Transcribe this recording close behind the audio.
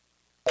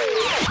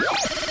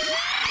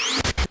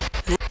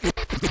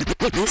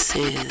This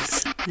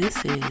is the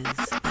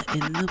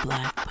In the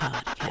Black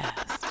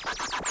podcast.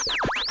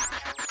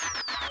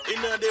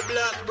 In the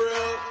black,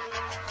 bro.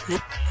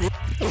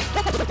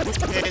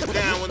 Hands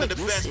down, one of the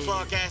best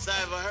podcasts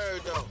I ever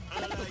heard, though.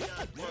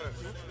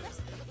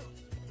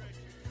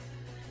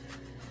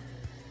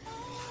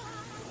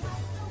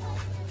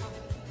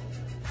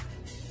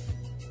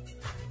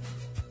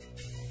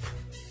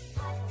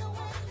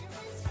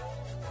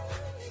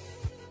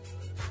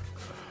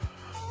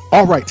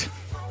 All right.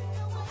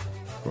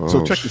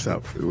 So check this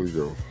out. Here we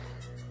go.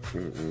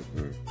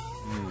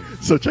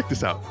 So check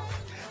this out.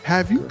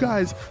 Have you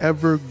guys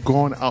ever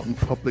gone out in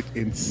public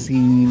and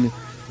seen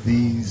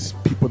these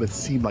people that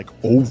seem like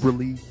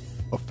overly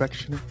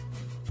affectionate?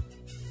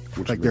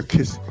 Like they're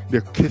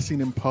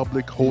kissing in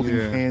public, holding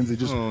hands, they're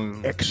just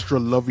extra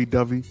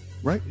lovey-dovey,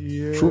 right?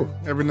 Yeah. Sure.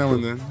 Every now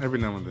and then. I've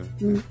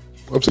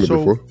seen it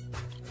before.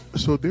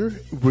 So there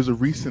was a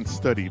recent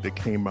study that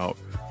came out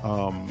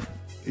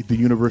at the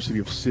University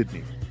of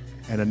Sydney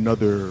and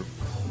another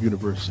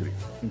university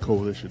in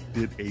coalition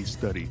did a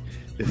study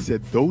that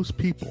said those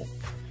people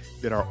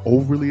that are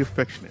overly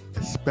affectionate,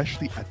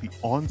 especially at the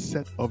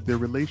onset of their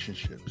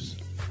relationships,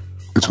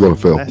 It's going to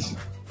fail.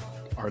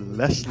 are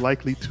less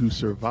likely to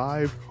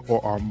survive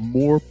or are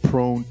more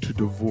prone to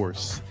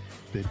divorce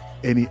than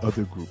any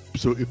other group.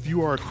 So if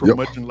you are a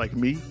curmudgeon like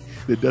me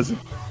that doesn't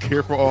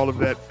care for all of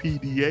that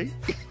PDA,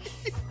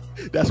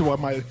 that's why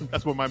my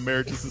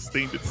marriage has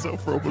sustained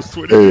itself for almost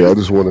 20 years. Hey, I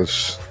just want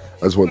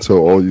to tell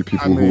all you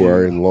people who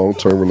are in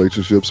long-term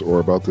relationships or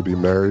about to be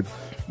married,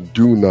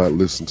 do not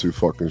listen to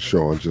fucking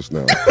Sean just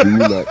now. Do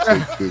not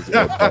take his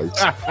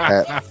advice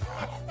at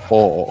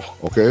all.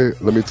 Okay?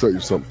 Let me tell you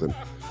something.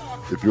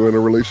 If you're in a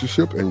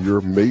relationship and your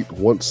mate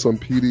wants some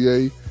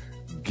PDA,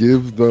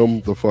 give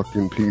them the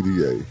fucking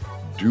PDA.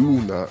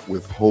 Do not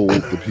withhold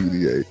the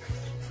PDA.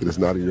 It is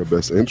not in your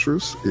best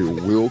interest. It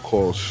will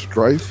cause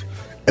strife.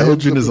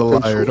 Elgin is a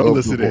liar. Don't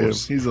listen to him.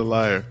 He's a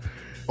liar.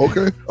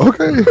 Okay. I'm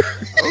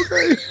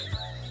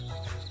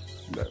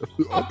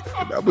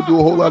gonna do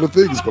a whole lot of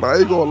things, but I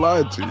ain't gonna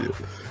lie to you.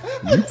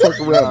 You fuck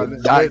around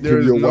and not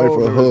give your wife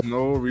a hug. There's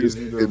no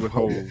reason to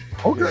withhold.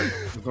 Okay.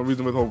 There's no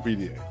reason to withhold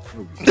PDA.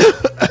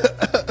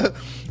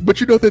 But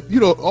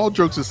all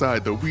jokes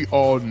aside, though, we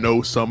all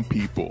know some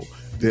people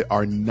that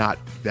are not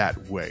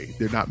that way.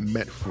 They're not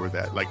meant for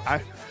that. Like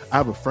I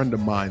have a friend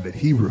of mine that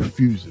he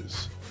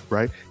refuses,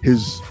 right?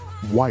 His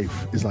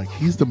wife is like,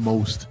 he's the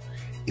most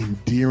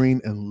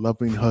endearing and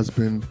loving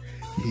husband.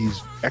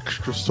 He's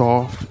extra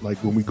soft, like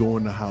when we go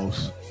in the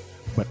house,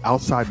 but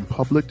outside in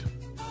public,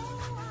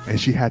 and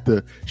she had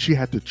to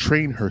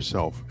train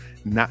herself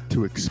not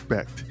to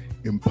expect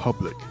in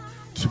public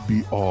to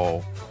be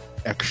all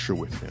extra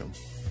with him.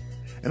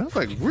 And I was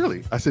like,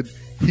 really? I said,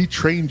 he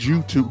trained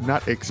you to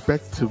not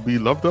expect to be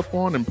loved up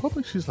on in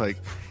public? She's like,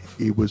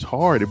 it was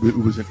hard. It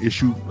was an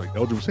issue, like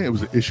Elgin was saying, it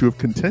was an issue of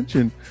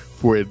contention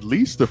for at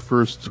least the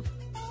first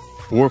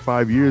 4 or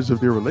 5 years of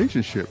their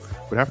relationship.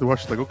 But after a while,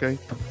 she's like, okay,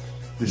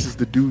 this is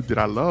the dude that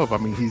I love. I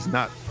mean, he's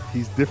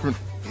different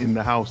in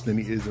the house than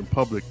he is in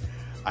public.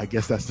 I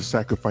guess that's the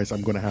sacrifice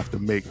I'm going to have to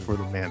make for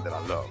the man that I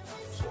love.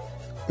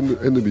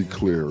 And to be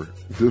clear,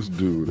 this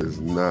dude is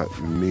not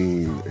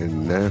mean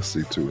and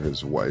nasty to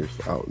his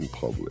wife out in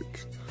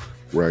public,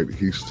 right?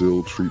 He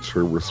still treats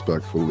her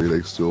respectfully.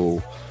 They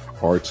still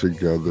are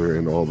together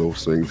and all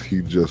those things.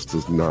 He just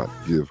does not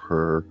give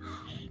her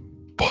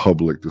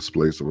public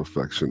displays of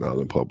affection out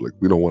in public.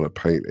 We don't want to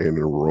paint an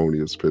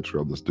erroneous picture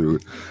of this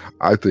dude.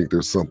 I think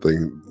there's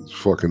something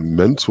fucking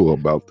mental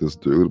about this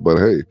dude, but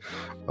hey,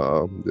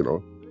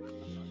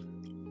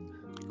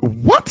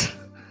 What?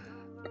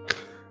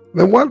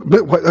 Then why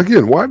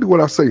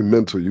when I say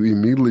mental, you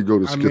immediately go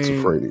to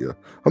schizophrenia?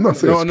 I'm not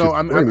saying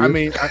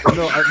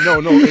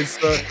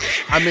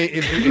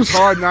It's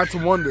hard not to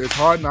wonder. It's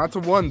hard not to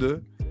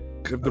wonder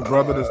if the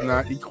brother does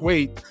not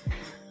equate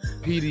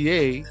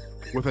PDA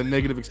with a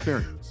negative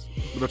experience.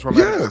 With a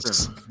traumatic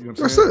experience. You know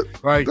what I'm saying?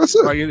 That's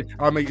it.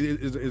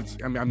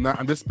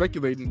 I'm just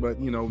speculating, but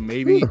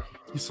maybe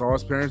he saw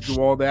his parents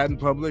do all that in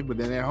public, but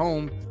then at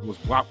home it was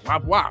whop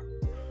whop whop.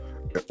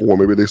 Or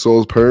maybe they saw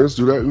his parents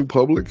do that in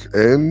public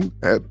and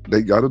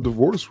they got a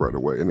divorce right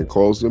away and it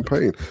caused them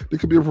pain. There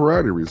could be a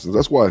variety of reasons.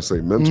 That's why I say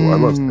mental.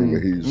 I'm not saying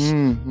that he's...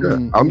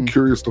 I'm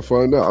curious to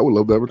find out. I would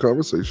love to have a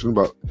conversation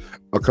that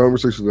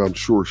I'm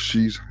sure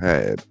she's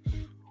had.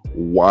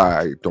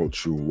 Why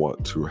don't you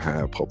want to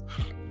have public?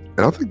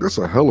 And I think that's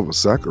a hell of a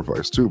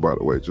sacrifice too, by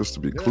the way, just to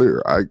be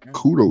clear.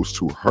 Kudos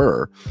to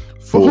her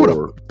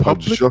for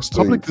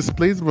public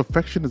displays of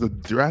affection is a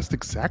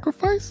drastic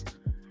sacrifice?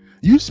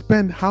 You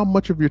spend how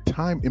much of your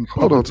time in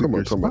public with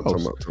your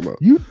spouse?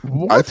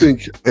 I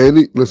think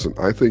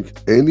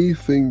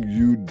anything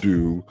you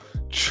do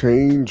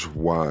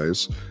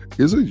change-wise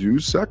is a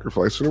huge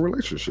sacrifice in a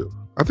relationship.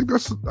 I think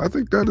that's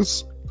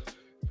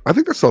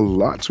a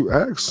lot to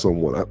ask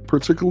someone,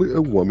 particularly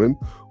a woman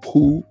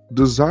who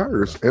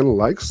desires and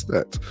likes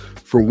that.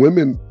 For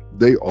women,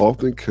 they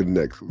often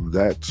connect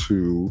that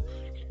to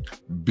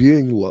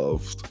being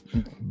loved,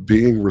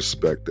 being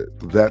respected,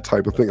 that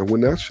type of thing. And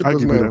when that shit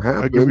doesn't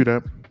happen, I give you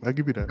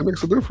that. It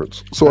makes a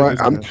difference. So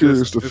I'm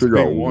curious to figure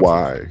out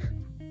why.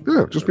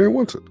 Yeah, just being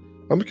wanted.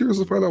 I'm curious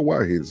to find out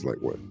why he's like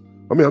what.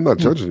 I mean, I'm not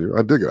judging you.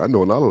 I dig it. I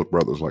know a lot of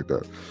brothers like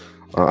that.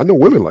 I know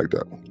women like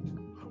that.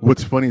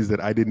 What's funny is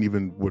that I didn't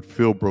even what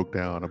Phil broke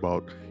down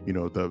about,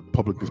 the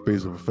public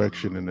displays of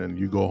affection, and then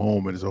you go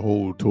home and it's a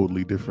whole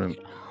totally different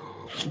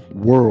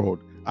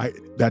world.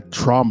 That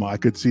trauma, I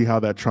could see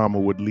how that trauma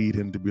would lead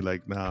him to be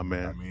like, nah,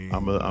 man,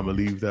 I'm gonna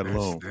leave that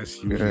alone.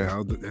 That's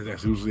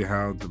usually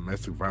how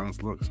domestic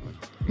violence looks,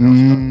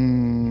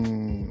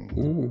 man.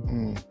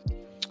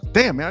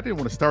 Damn, man, I didn't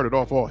want to start it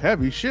off all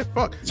heavy. Shit,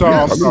 fuck. Sorry,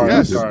 I'm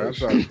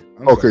sorry.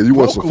 Okay, you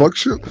want some fuck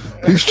shit?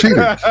 He's cheating.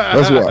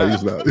 That's why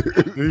he's not.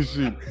 He's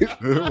cheating.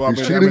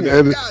 He's cheating,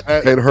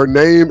 and her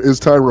name is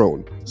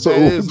Tyrone. So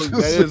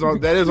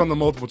that is on the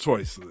multiple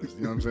choice list.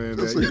 You know what I'm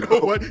saying? You know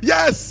what?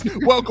 Yes.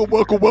 Welcome.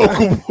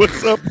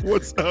 What's up?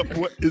 What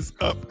is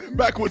up?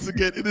 Back once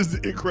again. It is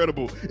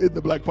incredible in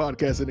the Black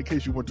Podcast. And in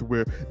case you weren't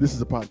aware, this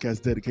is a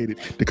podcast dedicated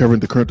to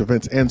covering the current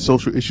events and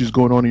social issues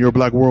going on in your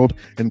Black world,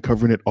 and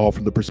covering it all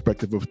from the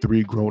perspective of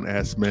three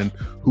grown-ass men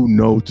who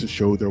know to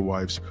show their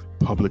wives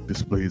public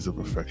displays of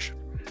affection.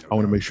 I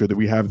want to make sure that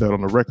we have that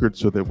on the record,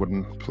 so that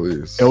when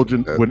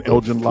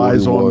Elgin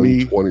lies on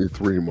me,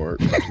 23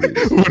 mark,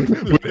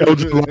 when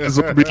Elgin lies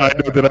on me, I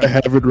know that I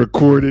have it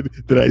recorded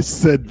that I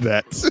said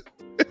that.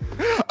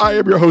 I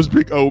am your host,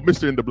 Big O,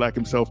 Mr. In the Black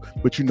himself,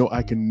 but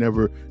I can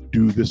never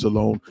do this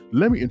alone.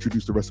 Let me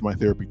introduce the rest of my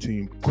therapy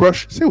team.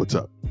 Crush, say what's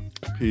up.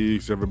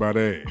 Peace,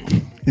 everybody.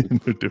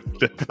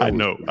 I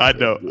know.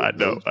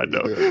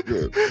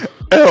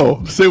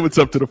 L, say what's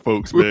up to the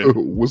folks, man.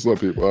 What's up,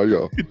 people? How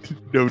y'all?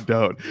 No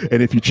doubt.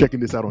 And if you're checking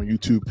this out on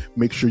YouTube,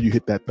 make sure you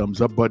hit that thumbs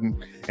up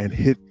button and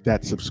hit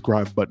that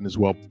subscribe button as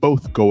well.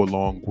 Both go a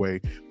long way.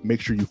 Make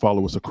sure you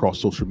follow us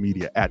across social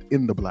media at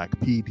In the Black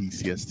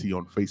PDCST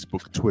on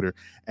Facebook, Twitter,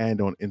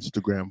 and on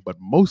Instagram. But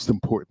most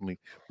importantly,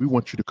 we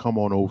want you to come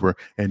on over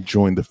and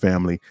join the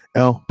family.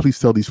 L, please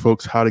tell these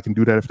folks how they can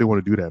do that if they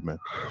want to do that, man.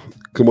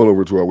 Come on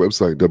over to our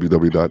website,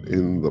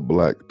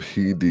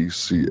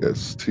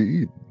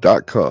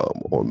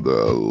 www.intheblackpdcst.com. On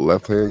the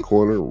left-hand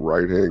corner,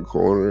 right-hand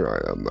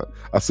corner.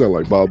 I sound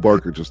like Bob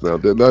Barker just now,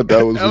 didn't I?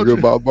 That was a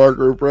good Bob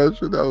Barker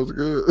impression. That was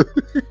good.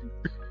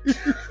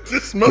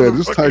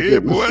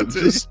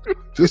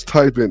 Just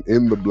type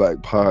in the Black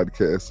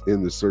Podcast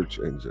in the search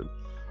engine.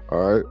 All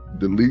right,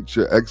 delete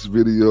your X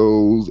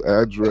videos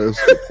address,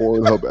 your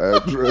Pornhub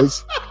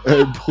address,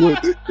 and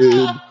put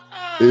in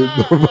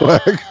the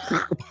Black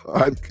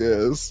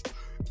Podcast,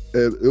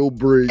 and it'll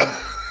bring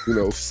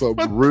some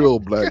real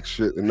black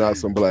shit and not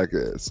some black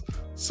ass.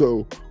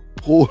 So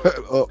pull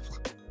that up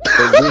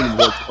and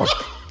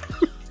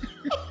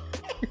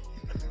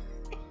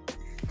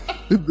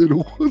then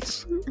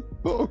what's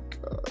oh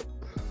god.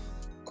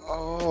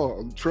 Oh,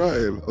 I'm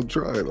trying.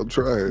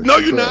 No,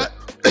 you're not.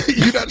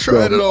 You're not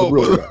trying at all. I'm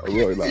really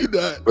not. You're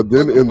not. But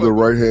then in the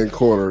right-hand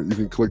corner, you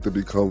can click the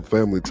Become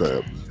Family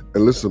tab.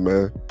 And listen,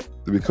 man,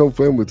 the Become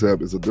Family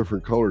tab is a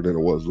different color than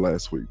it was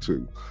last week,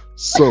 too.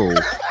 So,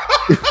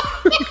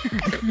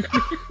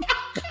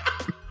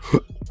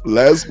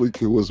 last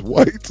week it was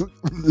white.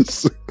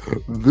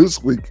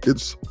 This week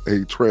it's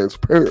a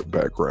transparent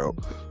background.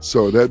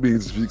 So that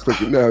means if you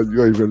click it now,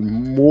 you're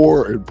even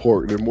more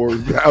important and more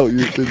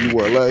valued than you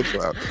were last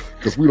time.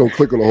 Because we don't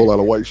click on a whole lot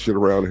of white shit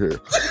around here.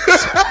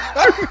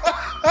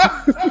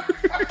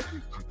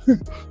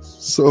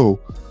 So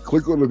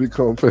click on the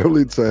Become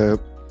Family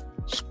tab,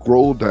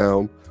 scroll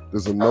down.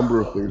 There's a number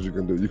of things you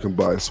can do. You can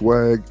buy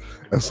swag.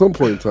 At some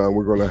point in time,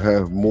 we're going to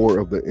have more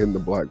of the In the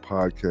Black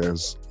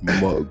Podcast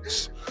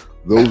mugs.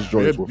 Those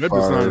joints were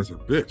fire. Is a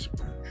bitch,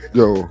 man.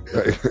 Yo,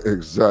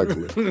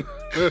 exactly.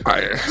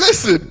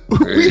 Listen,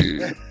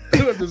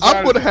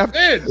 I'm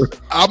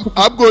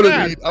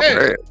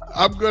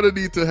gonna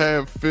need to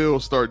have Phil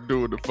start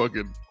doing the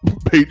fucking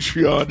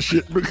Patreon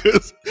shit,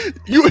 because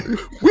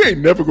we ain't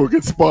never gonna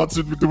get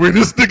sponsored with the way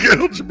this nigga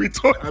LG be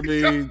talking. I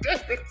mean,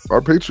 our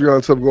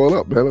Patreons have gone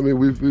up, man. I mean,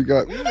 we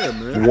got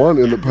one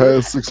in the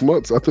past 6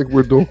 months. I think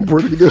we're doing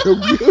pretty damn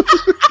good.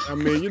 I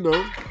mean,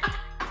 oh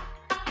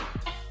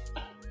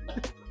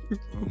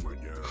my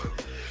god.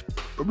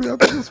 I mean, I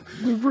think it's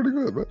been pretty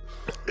good, man.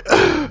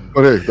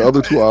 But hey, the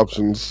other two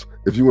options,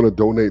 if you want to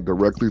donate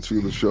directly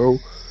to the show,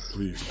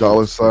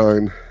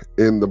 $,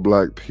 In the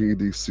Black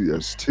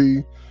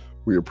PDCST.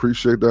 We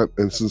appreciate that,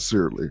 and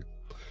sincerely.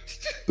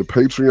 The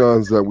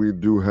Patreons that we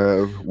do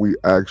have, we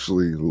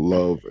actually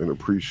love and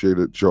appreciate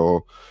it,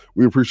 y'all.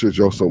 We appreciate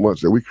y'all so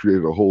much that we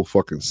created a whole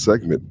fucking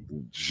segment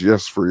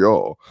just for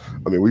y'all.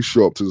 I mean, we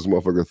show up to this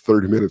motherfucker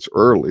 30 minutes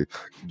early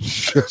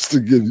just to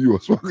give you a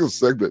fucking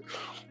segment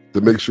to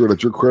make sure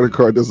that your credit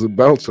card doesn't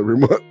bounce every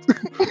month.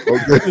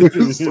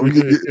 Okay? So we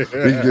can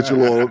get you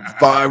a little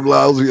 $5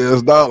 lousy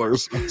ass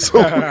dollars.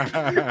 So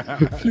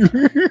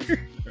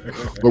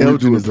but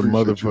Elgin is a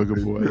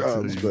motherfucker, boy.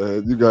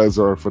 Man, you guys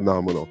are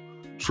phenomenal.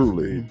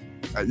 Truly.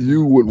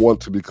 You would want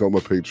to become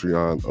a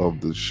Patreon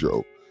of this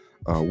show.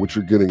 What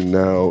you're getting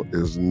now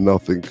is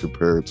nothing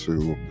compared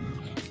to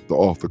the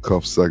off the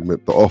cuff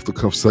segment. The off the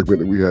cuff segment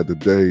that we had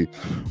today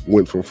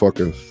went from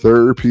fucking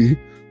therapy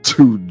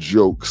to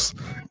jokes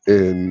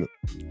in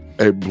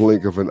a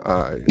blink of an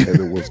eye, and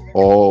it was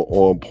all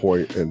on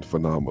point and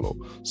phenomenal.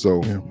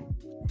 So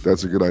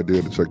that's a good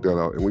idea to check that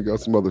out. And we got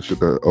some other shit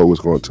that O is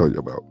going to tell you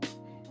about.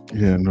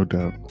 Yeah, no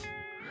doubt.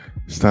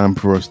 It's time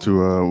for us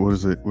to what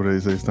is it? What do they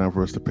say? It's time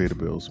for us to pay the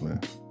bills, man.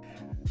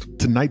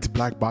 Tonight's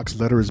Black Box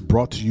Letter is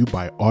brought to you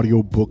by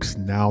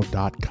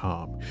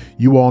audiobooksnow.com.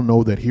 You all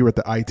know that here at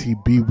the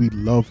ITB, we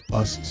love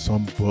us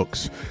some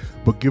books,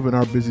 but given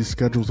our busy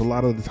schedules, a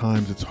lot of the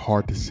times it's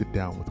hard to sit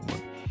down with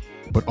one.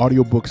 But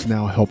Audiobooks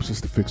Now helps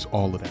us to fix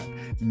all of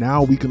that.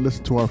 Now we can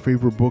listen to our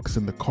favorite books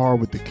in the car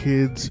with the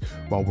kids,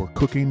 while we're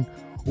cooking,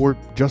 or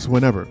just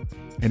whenever.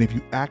 And if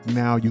you act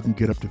now, you can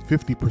get up to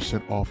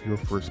 50% off your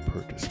first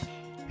purchase.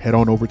 Head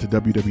on over to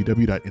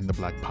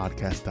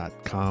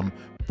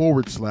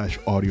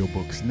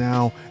www.intheblackpodcast.com/audiobooks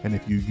now. And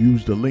if you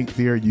use the link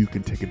there, you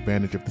can take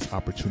advantage of this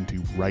opportunity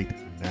right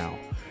now.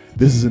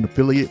 This is an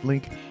affiliate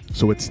link,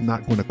 so it's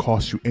not going to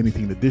cost you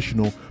anything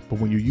additional. But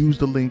when you use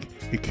the link,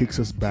 it kicks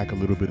us back a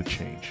little bit of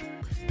change.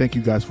 Thank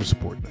you guys for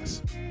supporting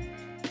us.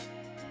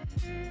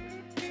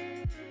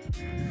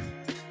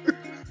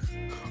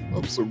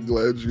 I'm so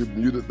glad you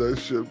muted that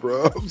shit,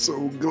 bro. I'm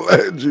so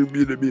glad you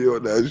muted me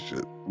on that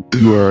shit.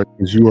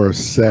 You are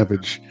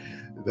savage.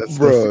 That's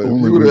bro, the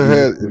only you would have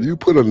reason. had, if you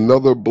put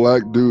another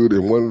black dude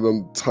in one of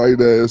them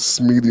tight ass,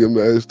 medium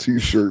ass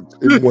t-shirts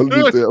in one of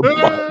these damn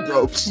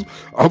mock-ups,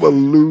 I'm gonna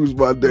lose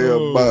my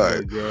damn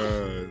mind.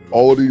 God.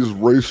 All these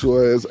racial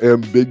ass,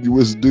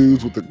 ambiguous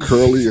dudes with the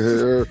curly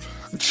hair,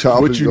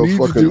 chopping What you your need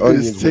to fucking do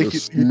onions is take with a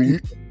it.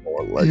 smear.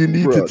 Like, You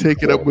need bruh, to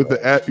take it up come with on.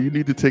 the ad. You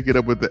need to take it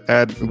up with the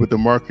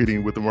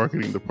marketing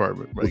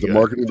department. my With the guy.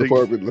 marketing Take-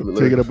 department.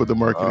 Take it up with the I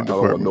marketing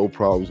don't want department. no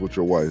problems with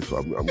your wife.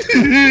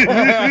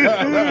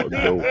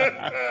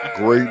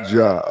 Great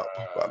job,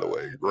 by the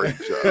way. Great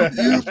job.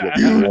 This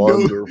was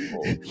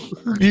wonderful.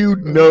 You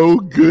know,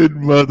 good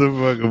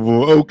motherfucker,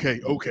 boy.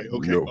 Okay. No.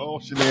 All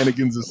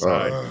shenanigans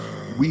aside,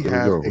 we There we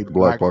have go, a with the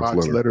black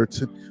box letter.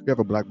 We have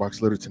a black box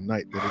letter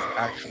tonight that is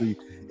actually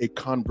a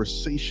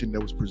conversation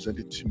that was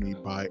presented to me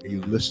by a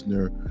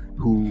listener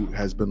who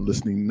has been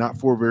listening not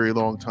for a very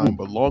long time,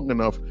 but long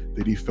enough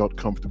that he felt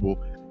comfortable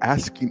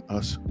asking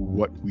us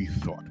what we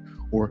thought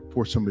or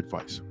for some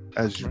advice,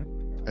 as you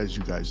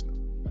guys know.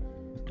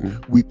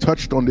 We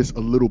touched on this a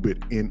little bit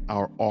in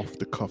our off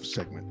the cuff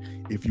segment,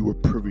 if you were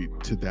privy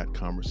to that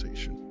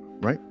conversation,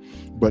 right?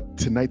 But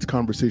tonight's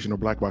conversation or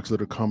black box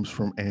letter comes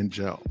from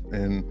Angel,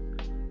 and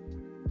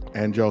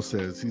Angel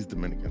says he's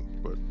Dominican,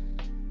 but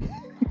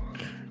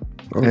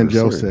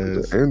Angel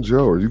says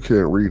Angel, or you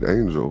can't read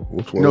Angel.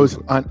 Which one? no, is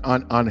it's it?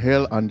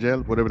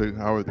 Angel, whatever the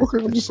how are they? Okay,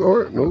 I'm just all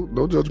right.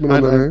 No judgment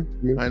on that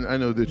name. I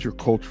know that you're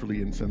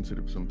culturally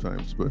insensitive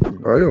sometimes, but I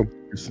am.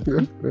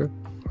 Yeah.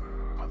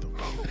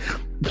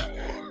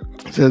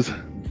 Says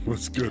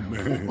What's good,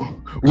 man?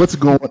 what's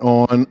going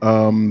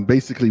on.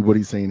 Basically what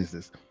he's saying is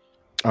this.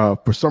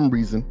 For some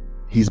reason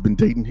he's been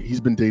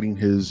dating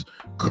his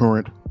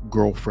current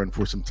girlfriend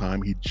for some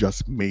time. He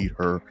just made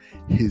her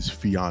his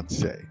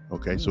fiance.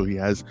 Okay, so he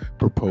has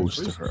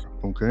proposed to her.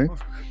 Okay,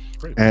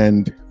 Great.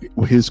 and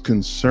his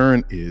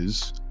concern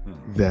is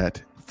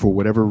that for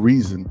whatever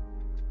reason,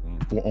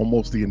 for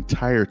almost the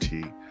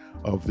entirety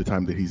of the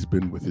time that he's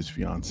been with his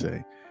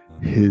fiance,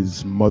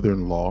 his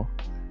mother-in-law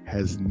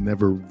has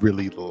never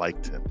really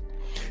liked him.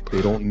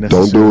 They don't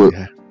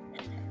necessarily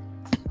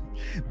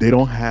they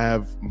don't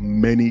have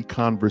many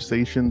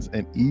conversations,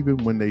 and even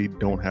when they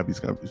don't have these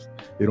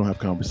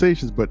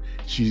conversations, but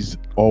she's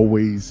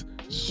always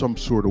some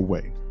sort of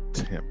way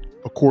to him,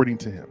 according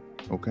to him.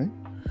 Okay,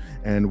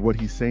 and what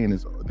he's saying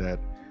is that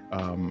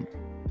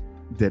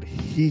that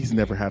he's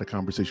never had a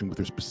conversation with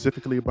her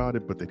specifically about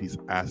it, but that he's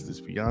asked his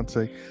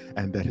fiance,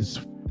 and that his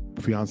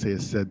fiance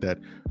has said that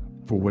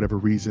for whatever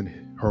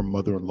reason her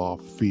mother-in-law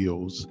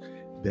feels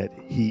that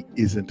he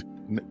isn't,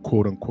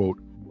 quote unquote,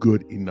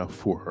 good enough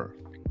for her.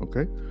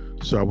 Okay,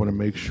 so I want to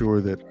make sure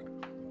that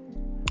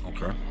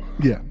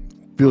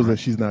feels that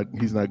he's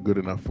not good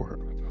enough for her.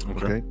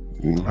 Okay.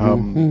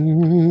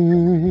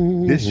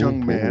 This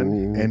young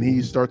man, and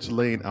he starts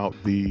laying out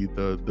the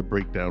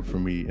breakdown for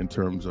me in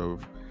terms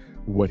of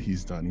what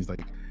he's done. He's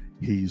like,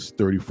 he's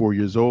 34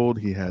 years old,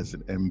 he has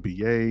an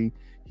MBA,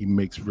 he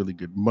makes really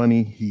good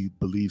money, he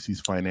believes he's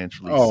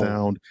financially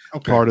sound.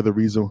 Part of the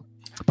reason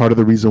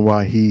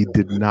why he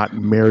did not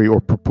marry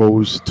or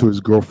propose to his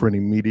girlfriend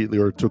immediately,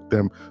 or it took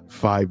them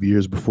 5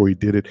 years before he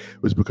did it,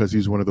 was because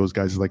he's one of those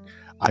guys like,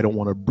 I don't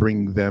want to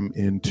bring them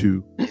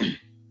into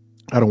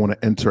I don't want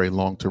to enter a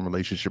long-term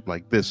relationship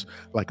like this,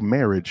 like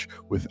marriage,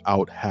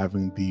 without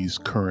having these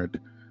current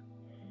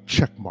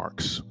check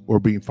marks or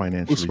being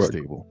financially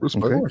stable.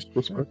 Respect.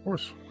 Okay? Of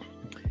course.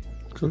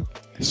 Okay.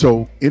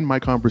 So in my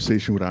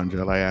conversation with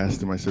Angel, I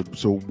asked him, I said,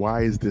 so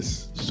why is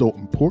this so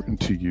important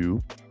to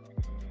you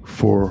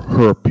for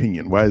her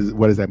opinion? Why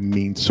does that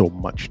mean so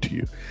much to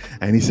you?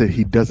 And he said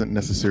he doesn't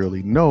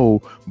necessarily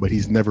know, but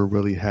he's never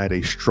really had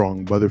a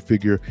strong mother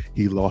figure.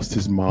 He lost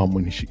his mom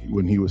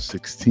when he was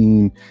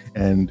 16,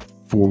 and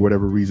for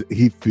whatever reason,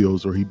 he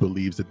feels or he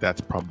believes that that's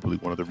probably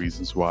one of the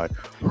reasons why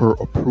her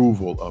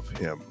approval of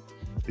him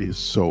is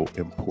so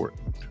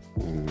important.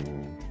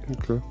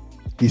 Okay.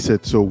 He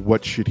said, so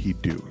what should he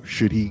do?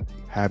 Should he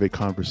have a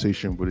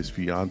conversation with his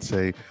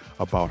fiance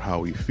about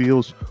how he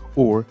feels,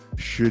 or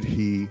should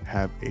he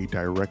have a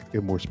direct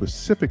and more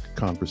specific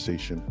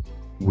conversation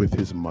with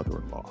his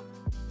mother-in-law?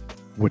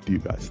 What do you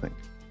guys think?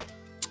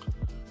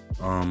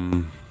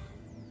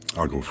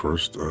 I'll go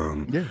first.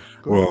 Go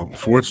well, ahead.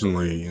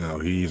 fortunately,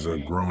 he's a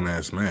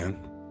grown-ass man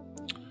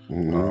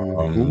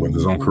with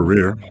his own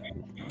career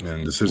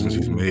and decisions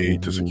he's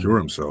made to secure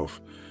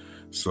himself.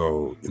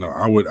 So,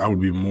 I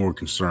would be more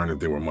concerned if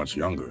they were much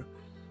younger.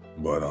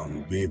 But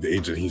being the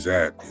age that he's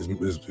at,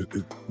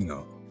 the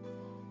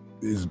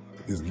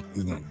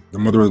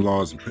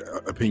mother-in-law's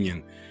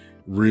opinion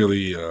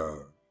really,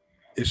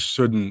 it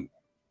should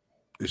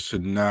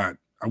not.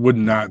 I would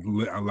not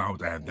allow it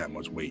to have that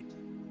much weight,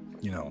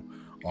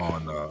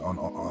 on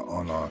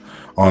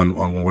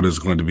what is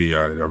going to be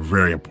a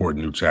very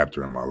important new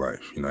chapter in my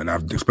life. And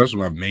especially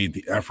when I've made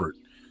the effort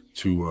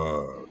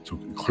to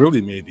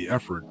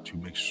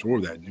make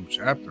sure that new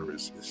chapter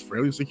is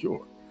fairly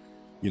secure.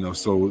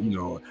 So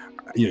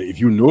if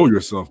you know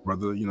yourself,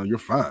 brother, you're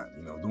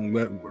fine. Don't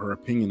let her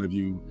opinion of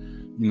you,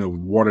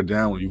 water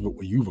down what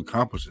you've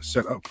accomplished and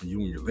set up for you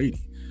and your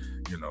lady.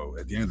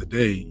 At the end of the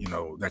day,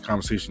 that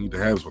conversation you need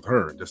to have is with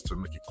her, just to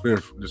make it clear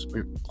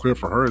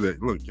for her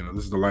that, look,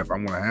 this is the life I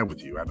want to have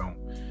with you. I don't,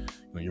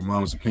 your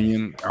mom's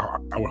opinion.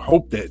 I would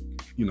hope that,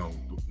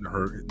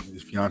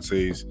 his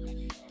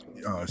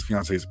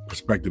fiance's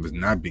perspective is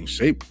not being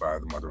shaped by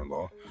the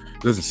mother-in-law.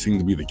 It doesn't seem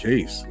to be the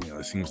case.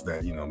 It seems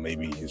that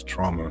maybe his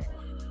trauma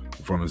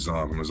from his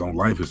own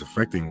life is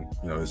affecting,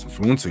 is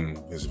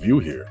influencing his view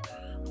here.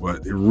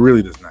 But it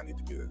really does not need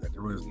to be that. It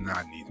really does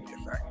not need to be a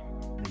factor.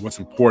 What's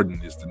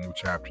important is the new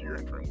chapter you're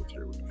entering with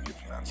your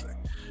fiance,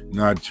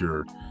 not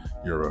your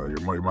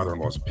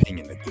mother-in-law's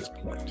opinion at this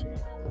point.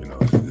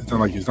 It's not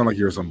like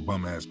you're some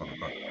bum ass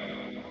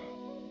motherfucker.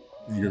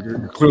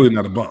 You're clearly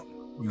not a bum.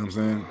 You know what I'm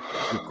saying?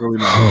 You're clearly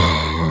not.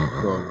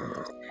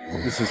 So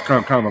this is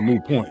kind of a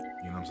moot point.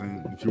 You know what I'm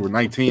saying? If you were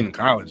 19 in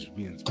college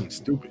being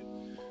stupid,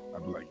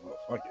 I'd be like, well,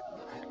 fuck it.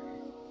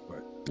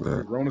 But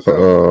you're grown as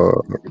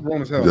hell. You're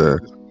grown as hell. Yeah.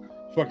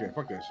 Fuck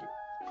that shit.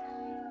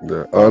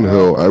 Yeah,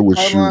 Angel, I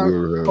wish you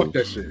would have. Fuck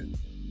that shit.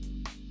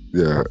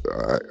 Yeah,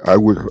 I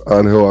would,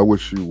 Angel, I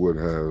wish you would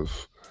have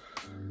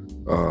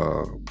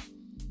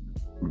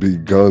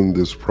begun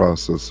this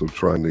process of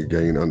trying to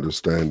gain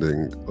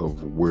understanding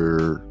of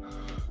where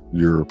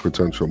your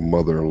potential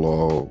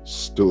mother-in-law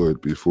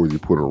stood before you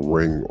put a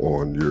ring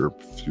on your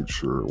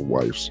future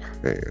wife's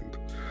hand.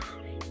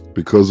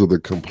 Because of the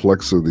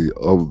complexity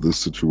of this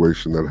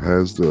situation that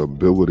has the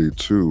ability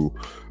to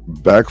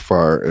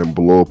backfire and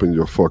blow up in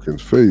your fucking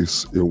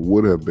face, it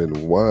would have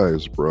been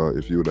wise, bruh,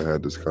 if you would have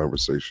had this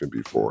conversation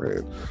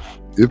beforehand.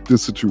 If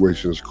this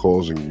situation is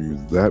causing you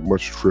that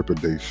much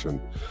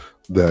trepidation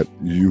that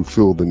you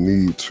feel the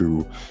need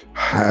to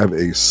have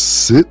a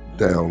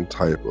sit-down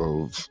type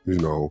of,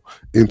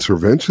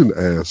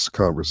 intervention-ass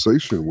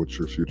conversation with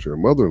your future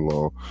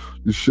mother-in-law,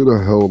 you should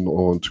have held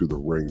on to the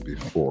ring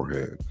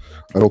beforehand.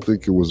 I don't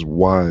think it was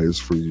wise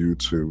for you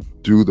to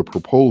do the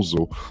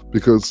proposal,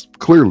 because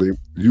clearly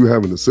you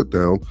having to sit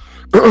down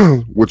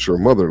with your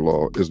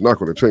mother-in-law is not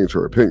going to change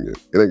her opinion.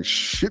 It ain't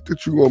shit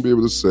that you're going to be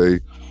able to say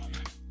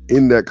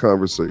in that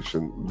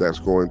conversation that's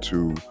going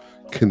to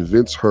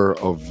convince her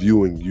of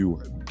viewing you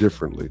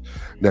differently.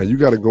 Now you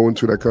got to go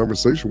into that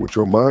conversation with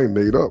your mind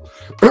made up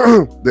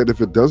that if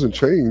it doesn't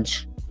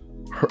change,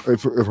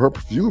 if her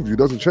view of you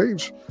doesn't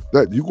change,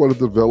 that you're going to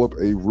develop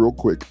a real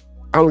quick,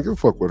 I don't give a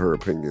fuck what her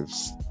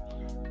opinions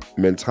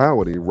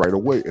mentality right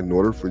away, in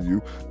order for you,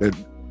 that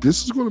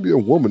this is going to be a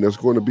woman that's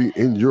going to be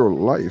in your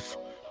life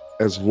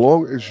as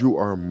long as you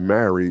are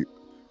married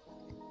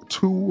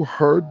to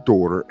her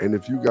daughter, and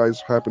if you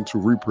guys happen to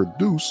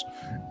reproduce,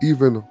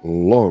 even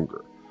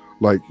longer.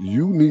 Like,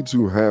 you need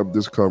to have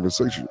this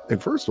conversation.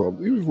 And first of all,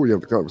 even before you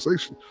have the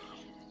conversation,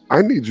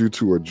 I need you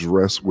to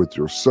address with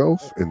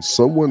yourself and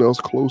someone else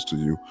close to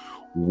you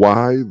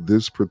why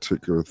this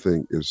particular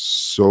thing is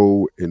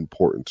so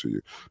important to you.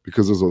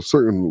 Because there's a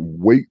certain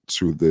weight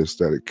to this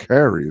that it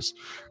carries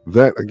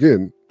that,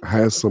 again,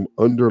 has some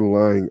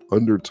underlying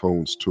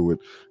undertones to it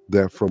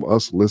that, from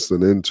us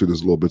listening into this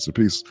little bits and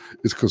pieces,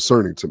 is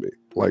concerning to me.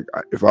 Like,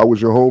 if I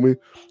was your homie,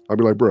 I'd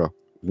be like, bro,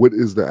 what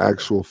is the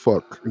actual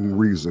fucking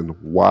reason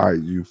why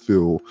you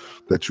feel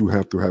that you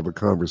have to have a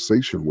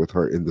conversation with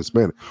her in this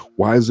manner?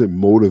 Why is it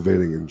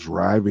motivating and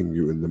driving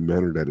you in the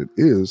manner that it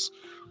is?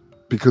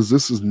 Because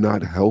this is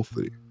not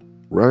healthy,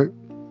 right?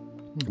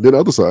 Then the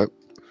other side,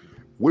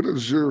 what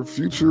does your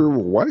future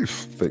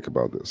wife think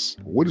about this?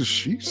 What is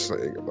she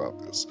saying about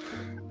this?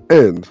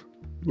 And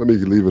let me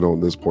leave it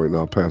on this point and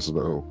I'll pass it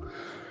on.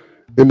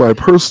 In my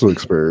personal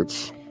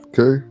experience,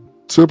 okay,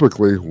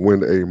 typically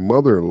when a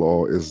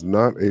mother-in-law is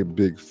not a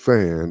big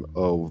fan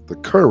of the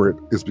current,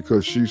 is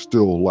because she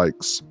still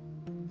likes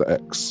the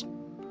ex.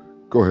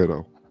 Go ahead,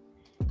 Al.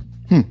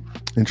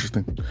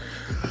 Interesting.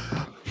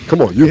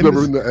 Come on, you've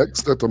never been the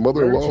ex that the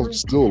mother-in-law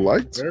still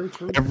liked?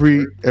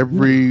 Every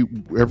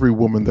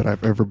woman that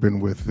I've ever been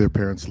with, their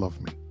parents love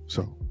me.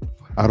 So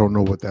I don't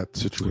know what that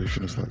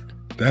situation is like.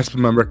 That's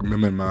been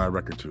my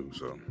record too.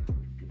 So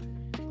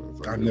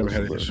I've never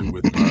had an issue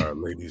with my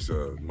ladies'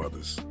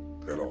 mothers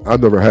at all.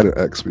 I've never had an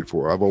ex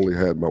before. I've only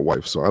had my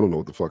wife, so I don't know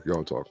what the fuck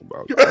y'all talking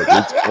about.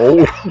 It's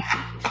old.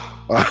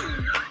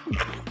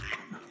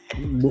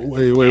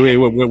 Wait,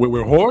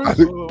 we're whores?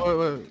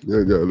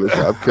 Yeah.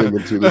 Listen, I came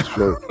into this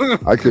show.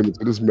 I came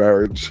into this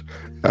marriage,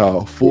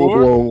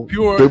 full-blown,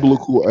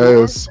 biblical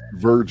ass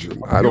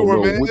virgin. I don't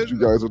know what you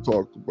guys are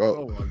talking about.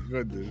 Oh my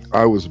goodness!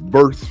 I was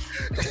birthed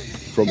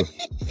from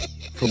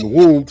the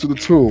womb to the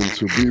tomb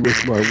to be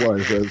with my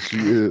wife as she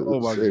is. Oh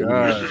my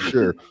God!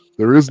 Sure.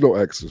 There is no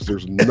exes.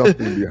 There's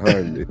nothing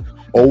behind me.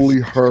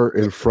 Only her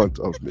in front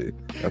of me.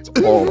 That's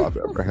all I've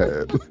ever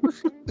had.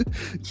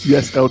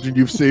 Yes, Elgin,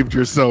 you've saved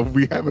yourself.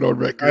 We have it on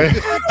record.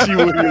 She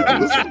will hear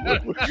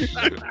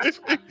this.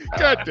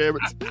 God damn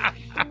it.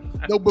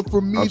 No, but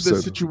for me,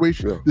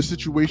 the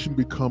situation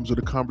becomes, or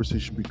the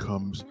conversation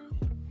becomes,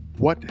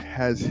 what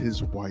has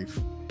his wife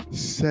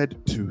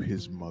said to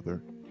his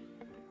mother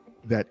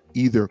that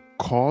either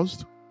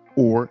caused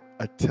or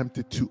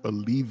attempted to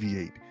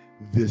alleviate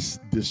this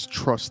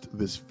distrust,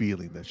 this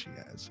feeling that she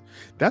has?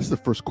 That's the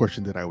first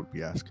question that I would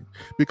be asking,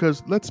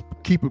 because let's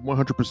keep it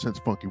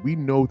 100% funky. We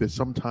know that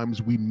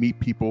sometimes we meet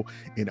people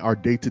in our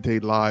day-to-day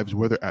lives,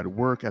 whether at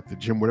work, at the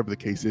gym, whatever the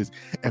case is,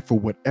 and for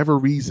whatever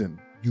reason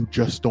you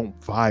just don't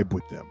vibe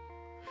with them,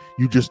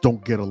 you just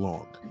don't get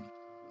along.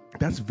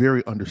 That's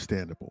very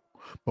understandable.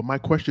 But my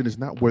question is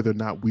not whether or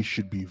not we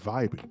should be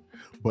vibing,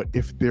 but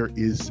if there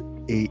is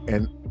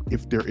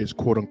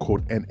quote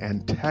unquote an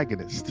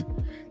antagonist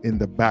in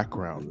the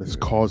background that's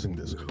causing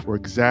this or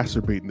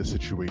exacerbating the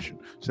situation.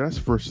 So that's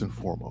first and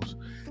foremost.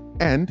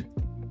 And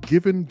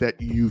given that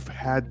you've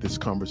had this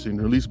conversation,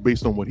 or at least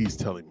based on what he's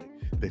telling me,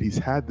 that he's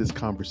had this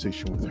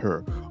conversation with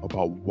her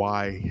about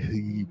why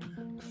he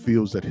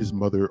feels that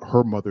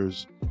her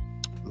mother's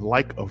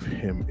like of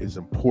him is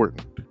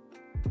important.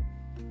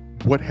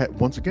 What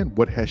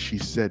has she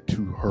said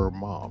to her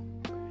mom?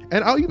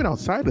 And even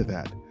outside of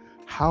that,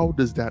 how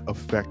does that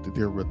affect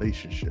their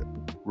relationship,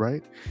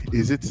 right?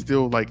 Is it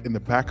still like in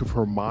the back of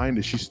her mind?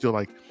 Is she still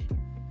like,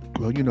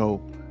 well,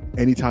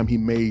 anytime he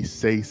may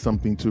say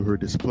something to her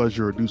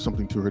displeasure or do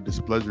something to her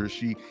displeasure,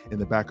 she in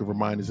the back of her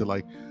mind, is it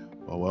like,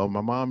 oh, well,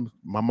 my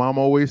mom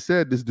always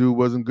said this dude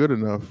wasn't good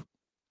enough.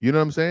 You know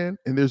what I'm saying?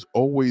 And there's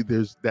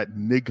that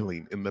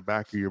niggling in the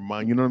back of your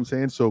mind. You know what I'm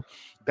saying? So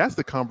that's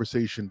the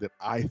conversation that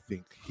I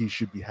think he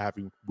should be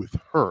having with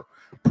her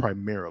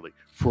primarily.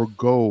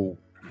 Forgo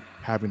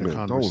having a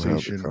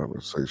conversation.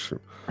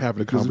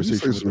 Having a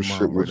conversation with your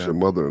mom, with your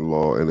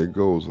mother-in-law, and it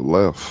goes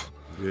left.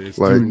 Yeah,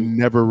 like you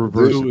never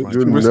reverse it.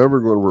 You're never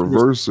going to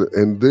reverse it,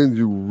 and then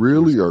you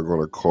really are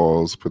going to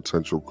cause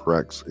potential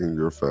cracks in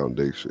your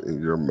foundation,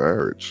 in your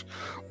marriage.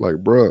 Like,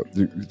 bruh,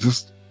 you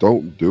just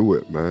don't do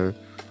it, man.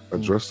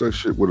 Address that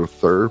shit with a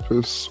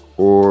therapist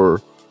or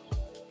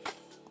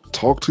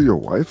talk to your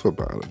wife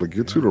about it, but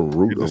get to the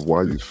root of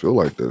why you feel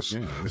like this.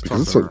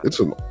 Because it's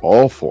an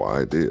awful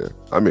idea.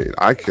 I mean,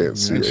 I can't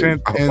see a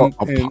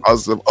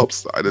positive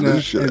upside in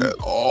this shit at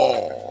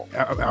all.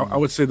 I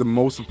would say the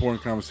most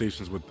important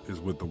conversations is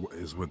with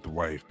the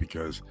wife,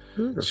 because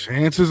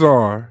chances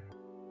are,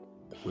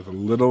 with a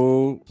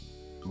little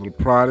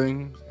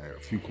prodding, a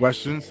few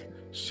questions,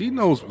 she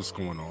knows what's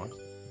going on.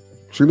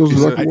 She knows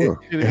exactly what.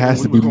 It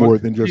has to be more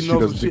than just she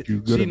doesn't think you're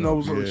good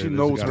enough. She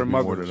knows her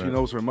mother. She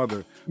knows her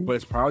mother, but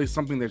it's probably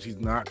something that she's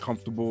not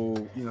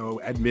comfortable,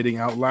 admitting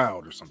out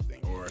loud or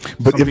something.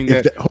 But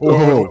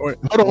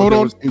hold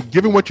on.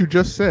 Given what you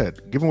just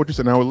said,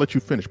 and I will let you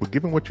finish. But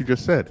given what you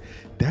just said,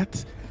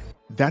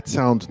 that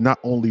sounds not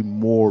only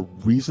more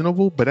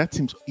reasonable, but that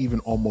seems even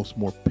almost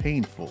more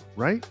painful,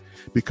 right?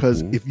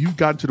 Because if you've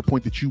gotten to the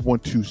point that you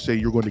want to say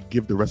you're going to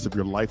give the rest of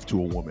your life to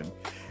a woman,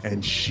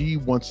 and she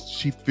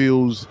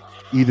feels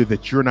either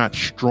that you're not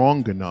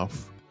strong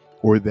enough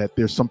or that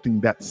there's something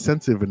that's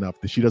sensitive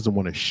enough that she doesn't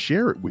want to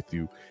share it with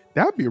you,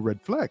 that would be a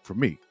red flag for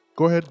me.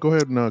 Go ahead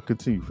and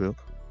continue, Phil.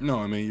 No,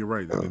 I mean, you're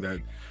right. I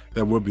mean,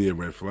 that would be a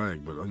red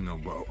flag, but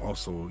but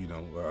also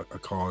a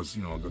cause,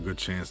 a good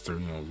chance to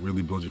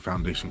really build your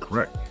foundation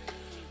correct.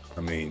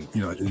 I mean,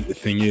 the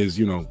thing is,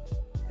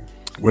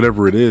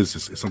 whatever it is,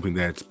 it's something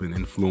that's been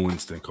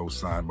influenced and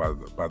co-signed by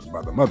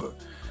the mother.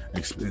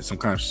 It's some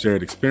kind of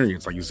shared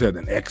experience, like you said,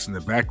 an ex in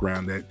the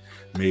background that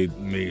made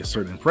a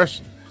certain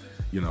impression,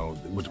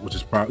 which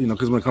is probably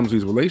because when it comes to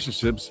these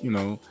relationships,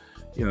 they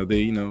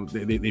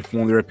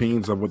form their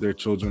opinions of what their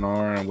children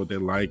are and what they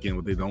like and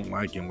what they don't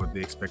like and what they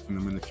expect from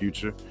them in the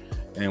future.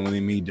 And when they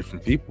meet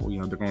different people,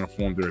 they're going to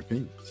form their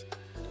opinions.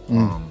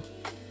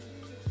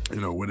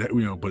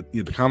 But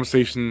the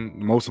conversation,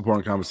 the most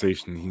important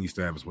conversation he needs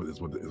to have is with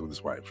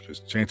his wife, because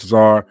chances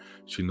are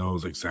she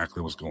knows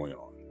exactly what's going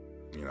on.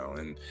 you know,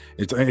 and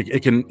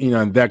it can, you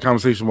know, that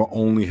conversation will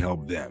only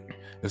help them.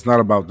 It's not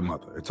about the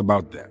mother; it's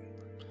about them.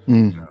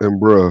 Mm. You know?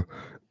 And bruh,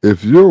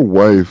 if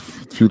your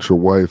future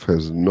wife,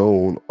 has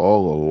known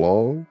all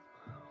along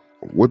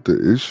what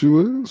the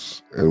issue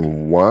is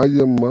and why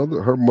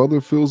her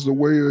mother feels the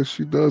way that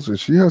she does, and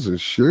she hasn't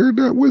shared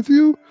that with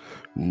you,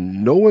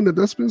 knowing that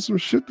that's been some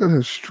shit that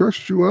has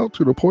stressed you out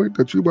to the point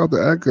that you about to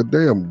act a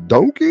damn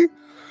donkey,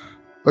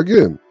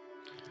 again,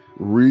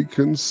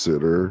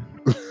 reconsider.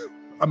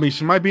 I mean,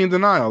 she might be in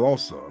denial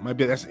also. It might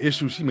be that's an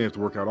issue she may have to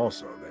work out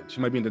also. That she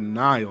might be in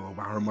denial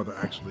about how her mother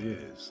actually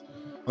is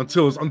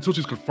until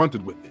she's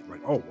confronted with it.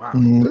 Like, oh wow,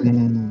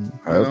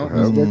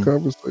 Have that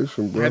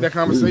conversation, bro. Had that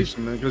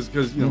conversation, man,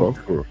 because you know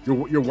sure.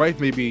 your wife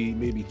may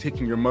be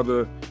taking your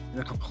mother in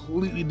a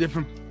completely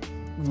different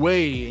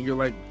way, and you're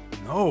like,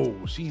 no,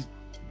 she's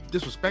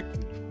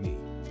disrespecting me.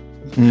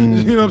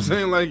 You know what I'm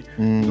saying? Like,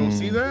 you don't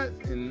see that,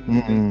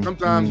 and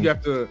sometimes you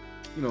have to,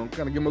 you know,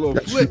 kind of give them a little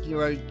flick.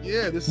 You're like,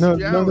 yeah, this is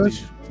reality.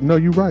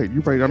 You're right.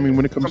 You're right. I mean,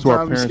 when it comes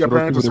sometimes to our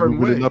parents, a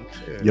certain way.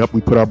 Yep, we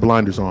put our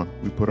blinders on.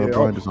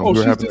 Oh,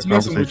 she's just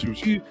messing with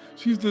you.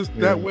 She's just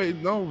that way.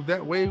 No,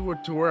 that way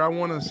to where I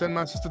want to send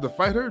my sister to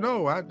fight her.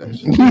 No, it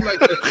shouldn't be like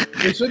that.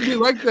 It shouldn't be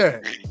like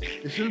that.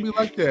 It shouldn't be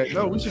like that.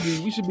 No, we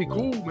should be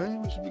cool,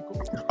 man. We should be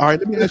cool. All right,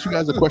 let me ask you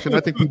guys a question.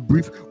 I think we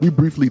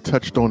briefly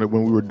touched on it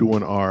when we were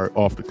doing our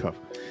off the cuff.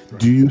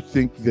 Do you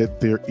think that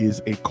there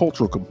is a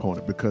cultural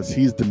component because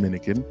he's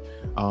Dominican?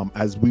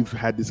 As we've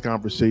had this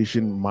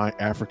conversation, my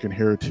African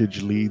heritage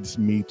leads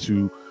me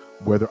to,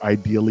 whether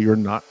ideally or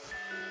not,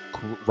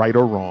 right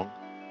or wrong,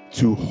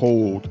 to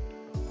hold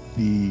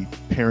the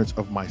parents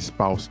of my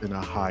spouse in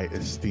a high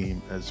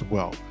esteem as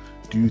well.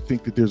 Do you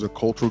think that there's a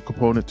cultural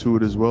component to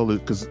it as well?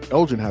 Because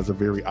Elgin has a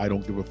very I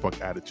don't give a fuck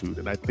attitude,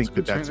 and I think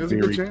that's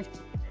very.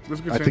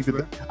 I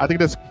think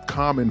that's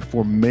common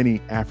for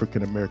many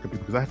African American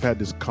people, because I've had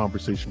this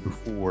conversation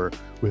before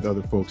with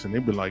other folks, and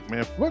they've been like,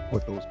 "Man, fuck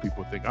what those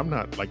people think. I'm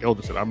not, like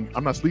Elder said, I'm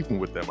not sleeping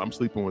with them. I'm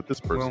sleeping with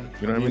this person."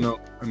 Well, you know what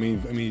I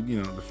mean? I mean,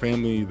 you know, the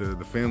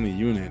family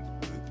unit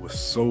was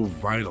so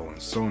vital and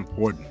so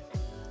important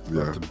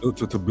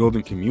to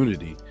building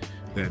community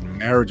that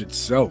marriage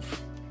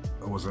itself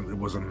was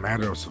a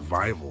matter of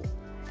survival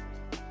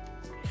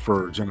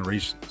for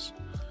generations.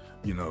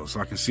 You know, so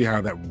I can see how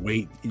that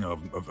weight, you know,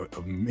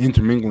 of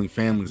intermingling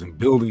families and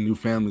building new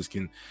families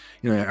can,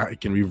 you know,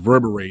 it can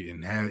reverberate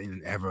and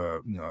have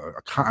a, you know,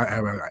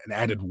 have an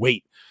added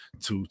weight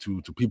to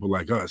people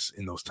like us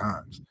in those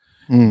times.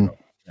 You know,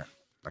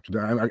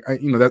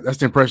 you know, that's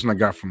the impression I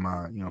got from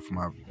my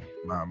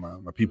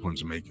people in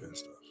Jamaica and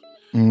stuff.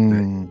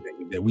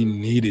 That we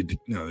needed,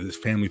 you know, this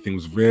family thing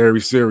was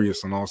very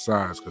serious on all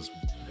sides, because,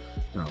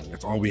 you know,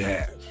 that's all we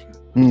have.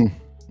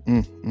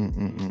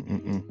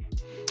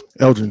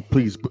 Elgin,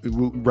 please,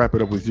 we'll wrap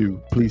it up with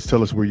you. Please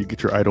tell us where you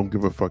get your I don't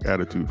give a fuck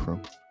attitude from.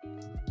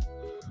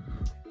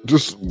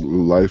 Just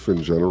life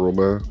in general,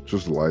 man.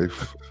 Just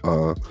life.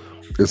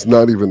 It's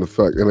not even the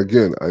fact, and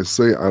again, I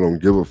say I don't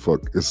give a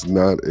fuck. It's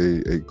not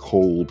a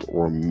cold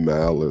or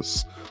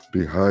malice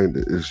behind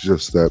it. It's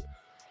just that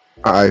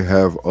I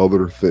have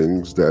other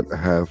things that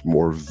have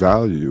more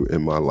value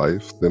in my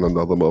life than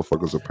another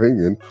motherfucker's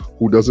opinion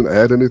who doesn't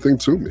add anything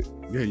to me.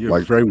 Yeah, you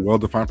have very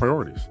well-defined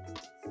priorities.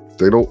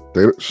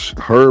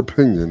 Her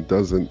opinion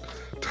doesn't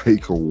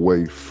take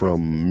away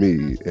from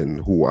me and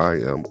who I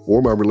am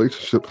or my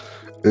relationship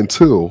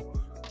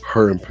until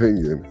her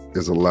opinion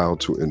is allowed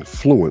to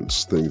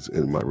influence things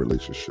in my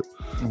relationship.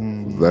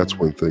 That's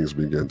when things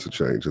begin to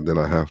change, and then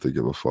I have to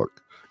give a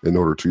fuck in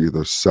order to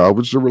either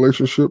salvage the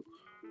relationship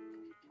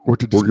or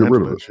to get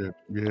rid of it. Shit.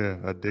 Yeah,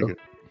 I dig it.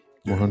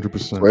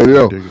 100%.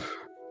 Radio,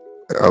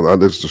 I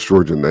just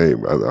destroyed your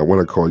name. I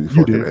want to call you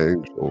fucking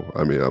Angel.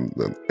 I mean, I'm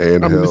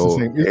Anthill.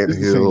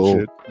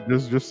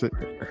 Just sit.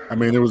 I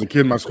mean, there was a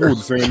kid in my school with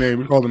the same name.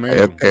 We called him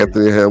Angel.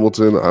 Anthony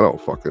Hamilton. I don't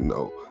fucking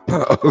know.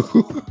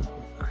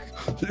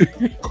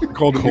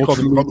 called him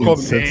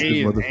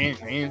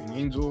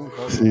Angel.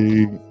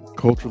 See,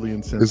 culturally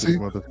insensitive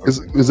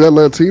motherfucker. Is that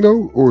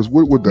Latino, or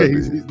what would that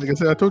be? Like I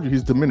said, I told you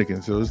he's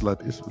Dominican, so it's like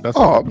that's.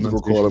 I'm just gonna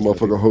call that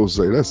motherfucker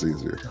Jose. That's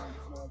easier.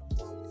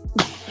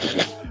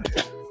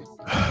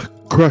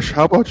 Crush,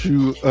 how about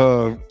you move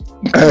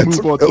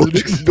on to the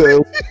next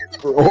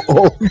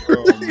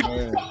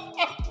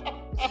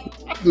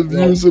The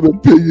views and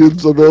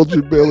opinions of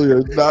Elgin Bailey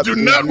are not do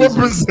not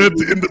represent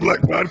the In the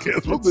Black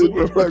podcast. In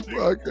the Black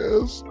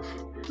podcast.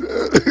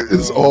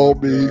 It's all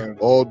me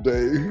all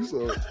day.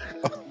 So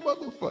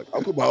motherfucker,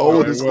 I'll put my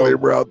own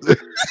disclaimer out there.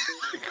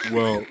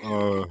 Well,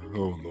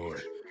 oh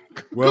Lord.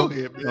 Well,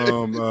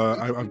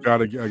 I've got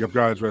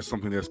to address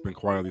something that's been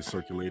quietly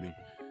circulating.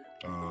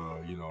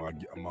 You know,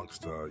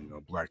 amongst you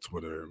know, Black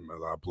Twitter and a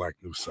lot of Black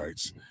news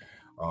sites.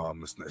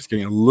 It's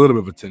getting a little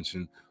bit of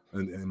attention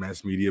in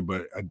mass media,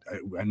 but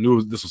I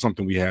knew this was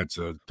something we had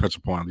to touch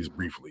upon at least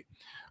briefly.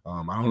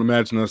 I don't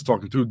imagine us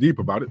talking too deep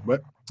about it,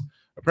 but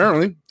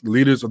apparently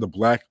leaders of the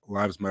Black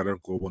Lives Matter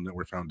Global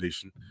Network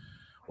Foundation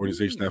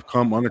organization have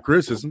come under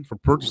criticism for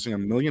purchasing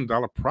 $1 million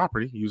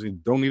property using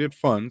donated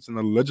funds and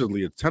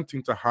allegedly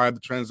attempting to hide the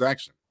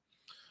transaction.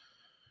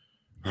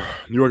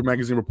 New York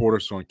Magazine reporter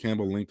Sean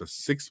Campbell linked a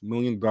 $6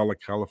 million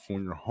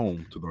California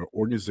home to the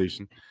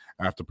organization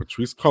after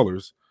Patrisse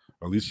Cullors,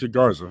 Alicia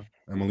Garza,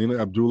 and Melina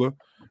Abdullah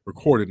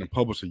recorded and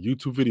published a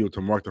YouTube video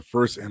to mark the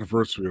first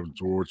anniversary of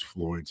George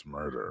Floyd's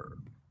murder.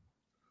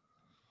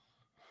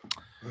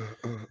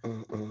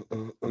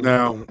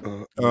 Now,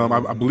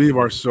 I believe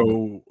our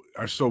show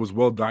is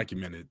well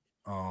documented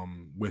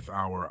with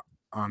our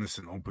honest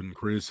and open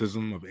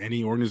criticism of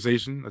any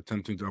organization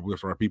attempting to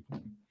uplift our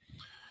people.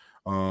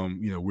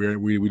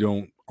 We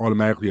don't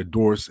automatically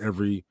endorse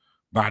every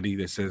body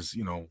that says,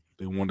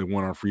 they want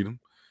our freedom.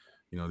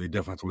 They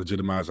definitely have to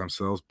legitimize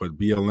themselves, but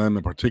BLM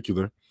in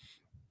particular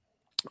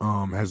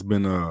has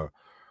been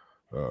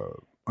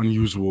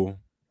unusual.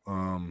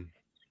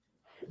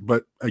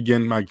 But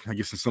again, I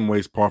guess in some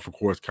ways par for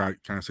course kind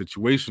of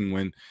situation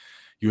when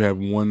you have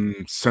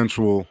one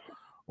central,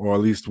 or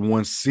at least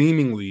one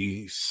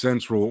seemingly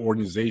central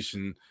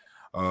organization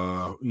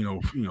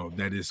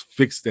that is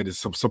fixed, that is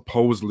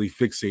supposedly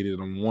fixated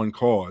on one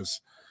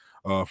cause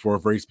for a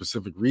very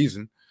specific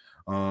reason.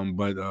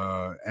 But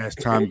as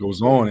time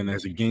goes on and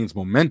as it gains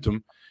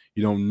momentum,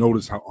 you don't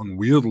notice how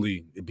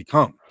unwieldy it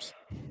becomes.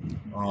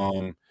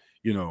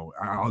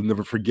 I'll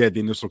never forget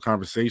the initial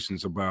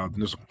conversations about the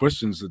initial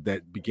questions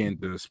that began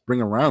to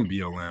spring around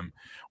BLM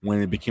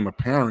when it became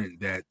apparent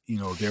that,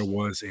 there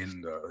was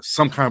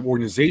some kind of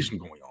organization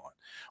going on.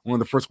 One of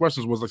the first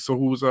questions was like, so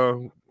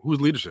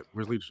who's leadership?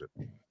 Where's leadership?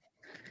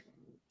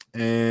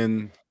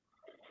 And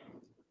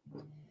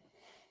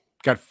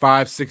got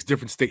 5-6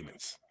 different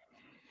statements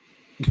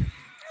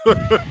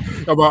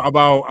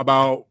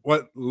about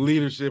what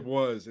leadership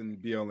was in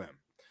BLM.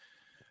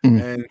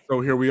 And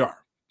so here we are.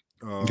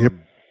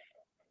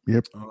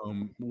 Yep.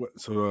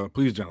 So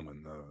please,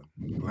 gentlemen,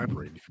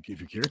 elaborate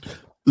if you care to.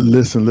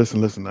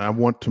 Listen. I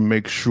want to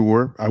make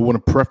sure, I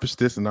want to preface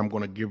this, and I'm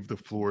going to give the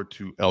floor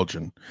to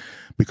Elgin,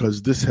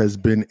 because this has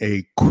been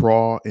a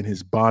craw in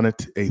his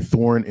bonnet, a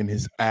thorn in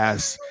his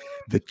ass,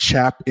 the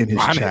chap in his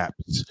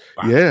chaps.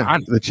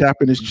 The chap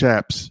in his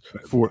chaps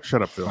for,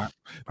 shut up, Phil.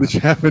 The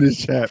chap in his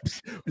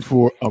chaps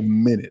for a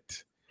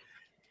minute.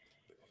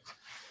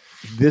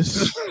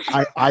 This,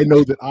 I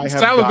know that I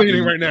have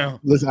salivating right now.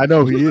 Listen, I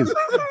know he is.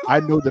 I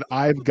know that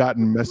I've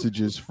gotten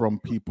messages from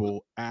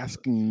people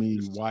asking me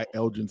why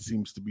Elgin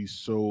seems to be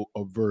so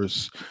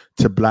averse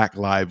to Black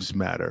Lives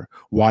Matter,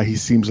 why he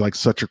seems like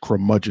such a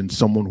curmudgeon,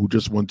 someone who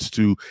just wants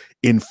to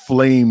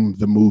inflame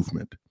the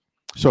movement.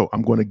 So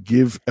I'm going to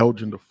give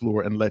Elgin the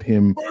floor and let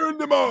him burn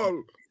them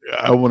all.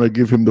 I want to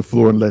give him the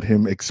floor and let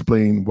him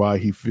explain why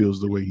he feels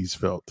the way he's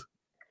felt.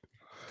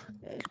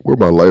 Where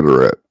my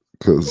lighter at?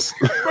 Because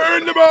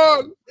burn them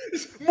all.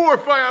 More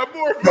fire.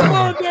 Burn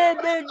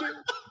them.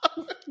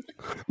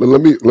 But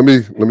let me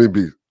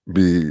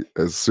be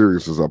as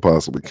serious as I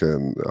possibly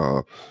can.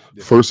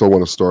 First, I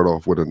want to start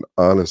off with an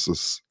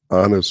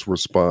honest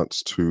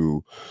response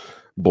to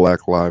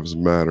Black Lives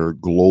Matter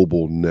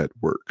Global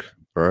Network.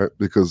 All right,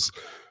 because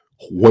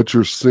what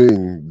you're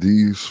seeing,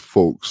 these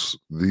folks,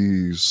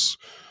 these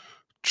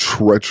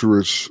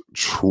treacherous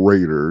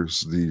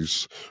traitors,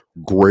 these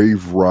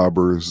grave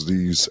robbers,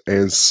 these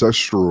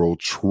ancestral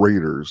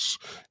traitors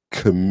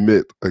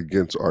commit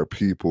against our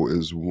people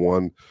is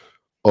one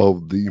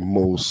of the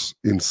most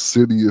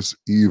insidious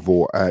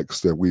evil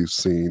acts that we've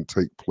seen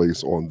take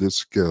place on this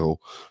scale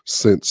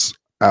since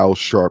Al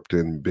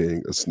Sharpton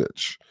being a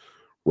snitch,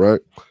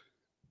 right?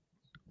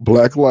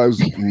 Black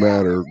Lives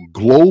Matter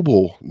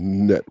Global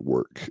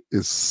Network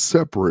is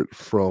separate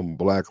from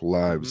Black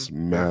Lives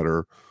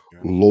Matter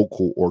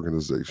local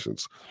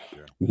organizations.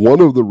 One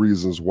of the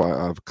reasons why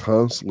I've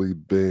constantly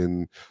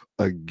been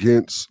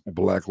against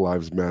Black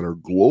Lives Matter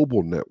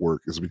Global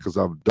Network is because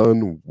I've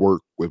done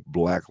work with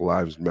Black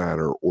Lives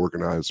Matter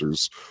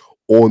organizers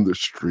on the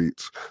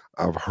streets.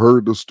 I've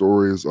heard the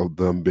stories of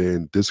them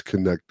being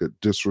disconnected,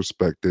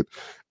 disrespected,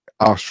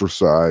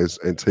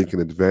 ostracized, and taken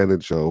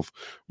advantage of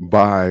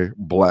by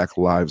Black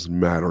Lives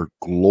Matter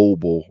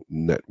Global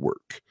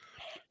Network.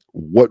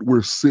 What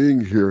we're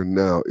seeing here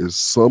now is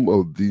some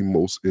of the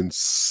most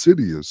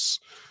insidious,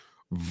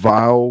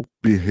 vile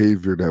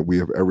behavior that we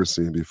have ever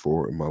seen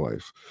before in my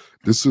life.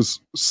 This is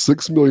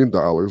 $6 million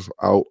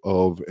out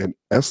of an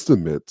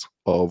estimate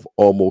of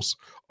almost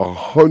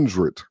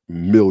 $100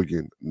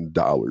 million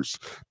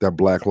that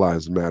Black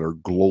Lives Matter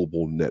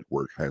Global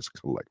Network has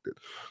collected.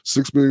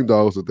 $6 million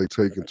that they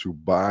taken to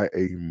buy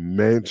a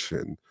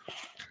mansion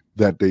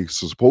that they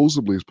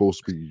supposedly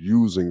supposed to be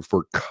using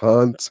for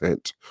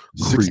content.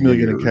 $6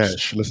 million in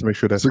cash. Let's make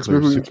sure that's $6 clear.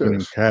 million $6 million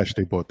in cash.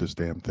 They bought this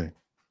damn thing.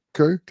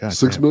 Okay,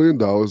 $6 million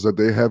that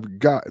they have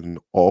gotten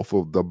off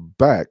of the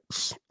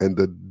backs and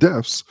the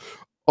deaths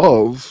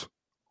of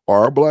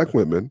our Black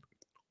women,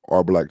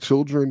 our Black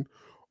children,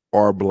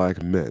 our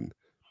Black men,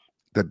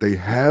 that they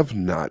have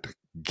not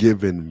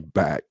given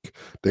back.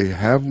 They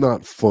have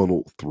not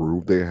funneled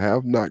through. They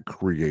have not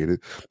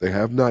created. They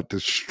have not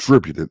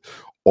distributed.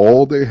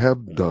 All they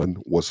have done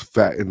was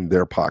fatten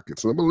their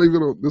pockets. And I'm going to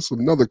leave it on this,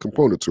 another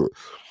component to it.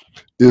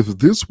 If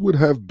this would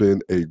have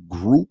been a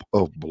group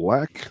of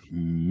black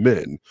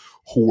men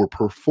who were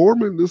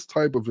performing this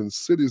type of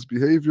insidious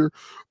behavior,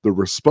 the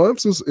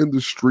responses in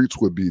the streets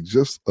would be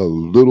just a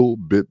little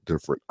bit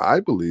different. I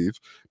believe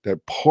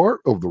that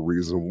part of the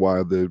reason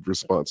why the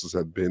responses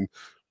have been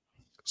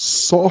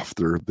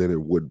softer than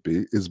it would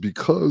be is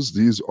because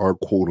these are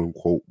quote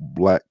unquote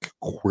black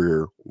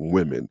queer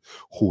women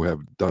who have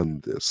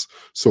done this.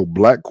 So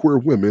black queer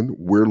women,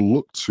 we're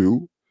looked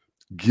to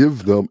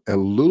give them a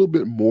little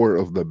bit more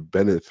of the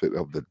benefit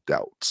of the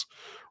doubt,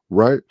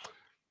 right?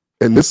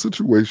 In this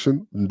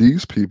situation,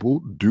 these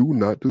people do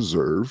not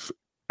deserve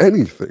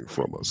anything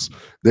from us.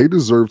 They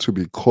deserve to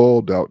be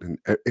called out. And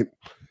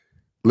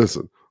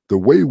listen, the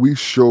way we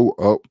show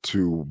up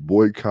to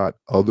boycott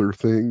other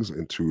things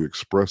and to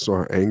express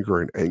our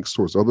anger and angst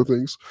towards other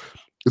things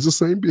is the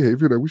same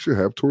behavior that we should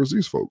have towards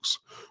these folks.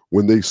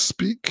 When they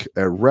speak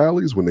at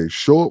rallies, when they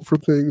show up for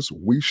things,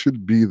 we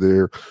should be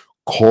there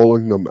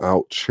calling them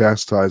out,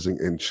 chastising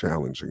and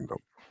challenging them.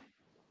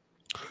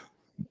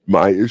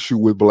 My issue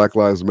with Black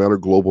Lives Matter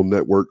Global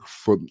Network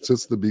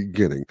since the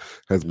beginning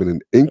has been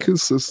an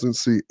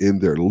inconsistency in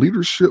their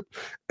leadership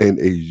and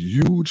a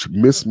huge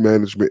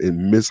mismanagement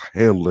and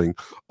mishandling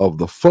of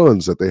the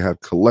funds that they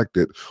have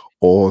collected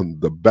on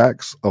the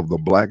backs of the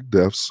black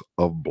deaths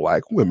of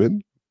black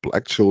women,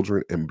 black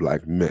children, and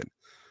black men.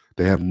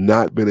 They have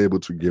not been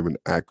able to give an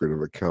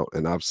accurate account,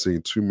 and I've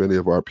seen too many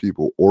of our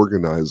people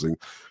organizing,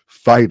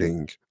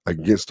 fighting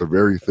against the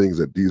very things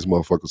that these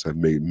motherfuckers have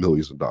made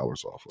millions of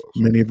dollars off of.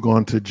 Many have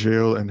gone to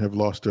jail and have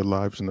lost their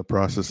lives in the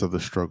process of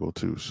the struggle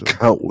too. So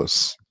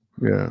countless.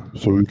 Yeah,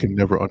 so we can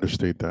never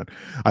understate that.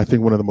 I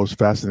think one of the most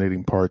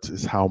fascinating parts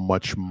is how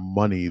much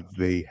money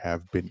they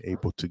have been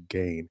able to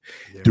gain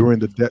during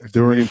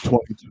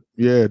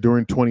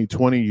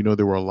 2020. You know,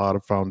 there were a lot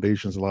of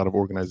foundations, a lot of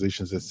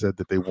organizations that said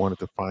that they wanted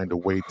to find a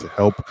way to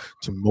help,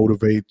 to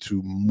motivate,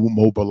 to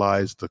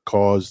mobilize the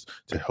cause,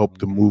 to help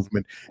the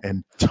movement,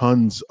 and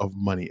tons of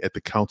money at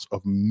the counts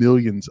of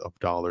millions of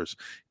dollars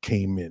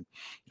came in.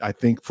 I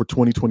think for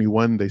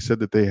 2021, they said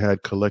that they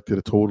had collected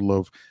a total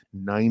of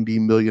 $90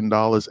 million,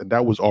 and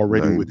that was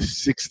already with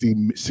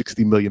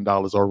 $60 million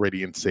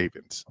already in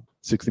savings,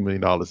 $60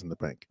 million in the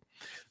bank.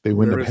 They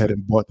went ahead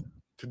and bought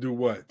to do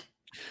what?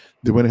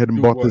 They went ahead and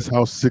bought this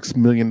house, $6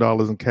 million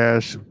in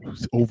cash,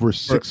 over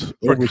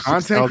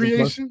content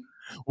creation.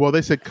 Well,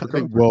 they said,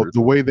 the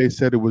way they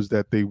said it was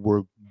that they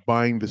were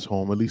buying this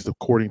home, at least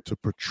according to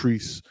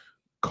Patrice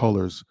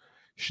Colors,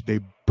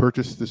 they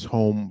purchased this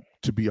home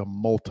to be a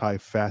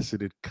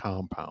multifaceted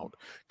compound.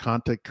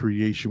 Content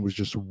creation was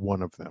just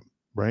one of them,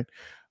 right?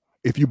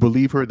 If you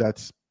believe her,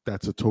 that's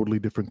a totally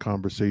different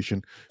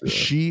conversation. Yeah.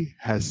 She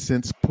has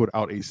since put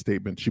out a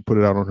statement. She put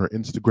it out on her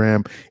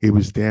Instagram. It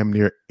was damn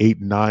near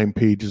 8-9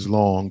 pages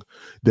long,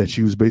 that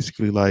she was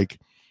basically like,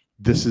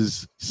 this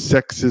is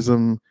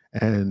sexism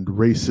and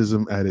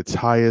racism at its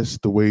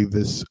highest, the way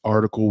this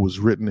article was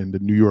written in the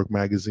New York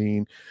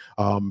Magazine.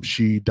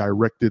 She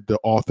directed the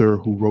author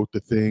who wrote the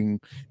thing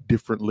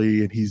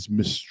differently, and he's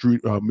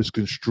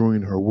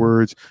misconstruing her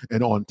words.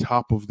 And on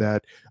top of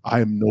that, I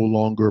am no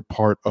longer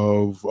part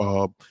of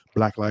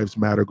Black Lives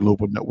Matter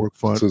Global Network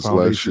Fund since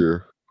last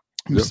year.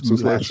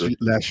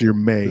 Last year,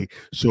 May.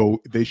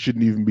 So they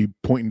shouldn't even be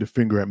pointing the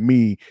finger at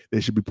me. They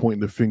should be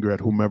pointing the finger at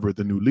whomever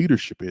the new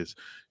leadership is.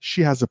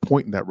 She has a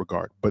point in that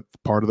regard. But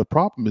part of the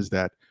problem is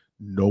that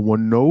no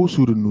one knows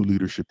who the new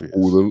leadership is.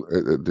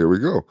 There we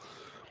go.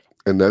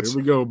 And that's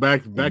there we go.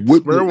 Back to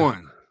square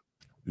one.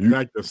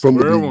 From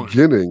the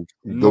beginning,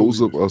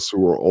 those of us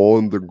who are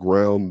on the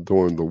ground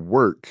doing the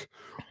work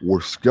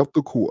were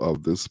skeptical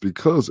of this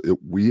because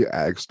we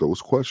asked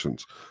those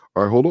questions.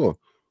 All right, hold on.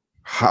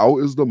 How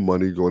is the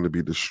money going to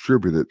be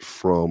distributed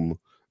from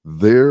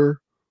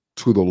there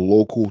to the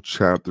local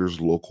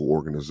chapters, local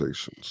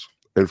organizations?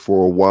 And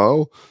for a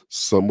while,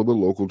 some of the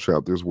local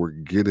chapters were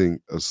getting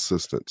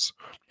assistance.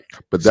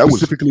 But that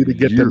specifically was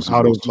to get them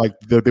out of, like,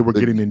 they were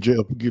getting in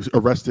jail,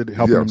 arrested,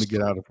 helping them to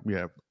get out of,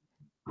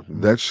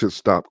 That should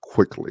stop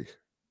quickly,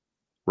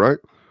 right?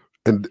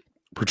 And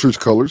Patrice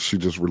Colors, she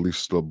just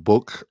released a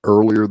book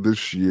earlier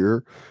this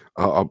year,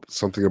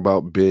 something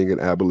about being an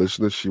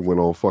abolitionist. She went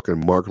on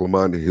fucking Mark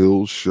Lamont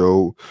Hill's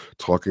show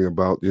talking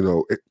about,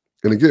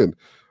 and again,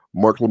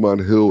 Mark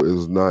Lamont Hill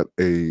is not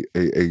a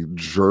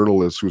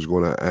journalist who's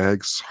going to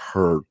ask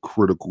her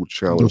critical,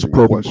 challenging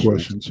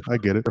questions. I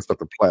get it. That's not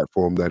the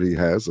platform that he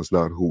has. That's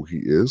not who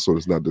he is. So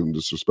it's not doing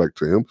disrespect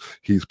to him.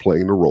 He's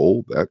playing the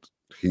role that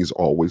he's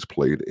always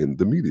played in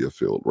the media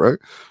field, right?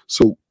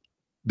 So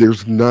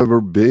there's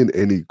never been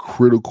any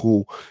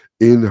critical,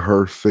 in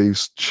her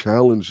face,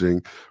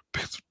 challenging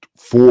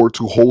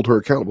to hold her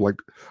accountable. Like,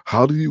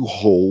 how do you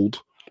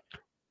hold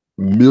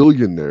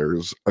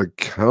millionaires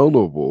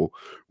accountable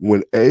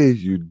when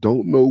you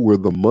don't know where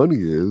the money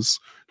is,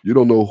 you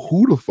don't know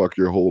who the fuck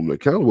you're holding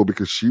accountable,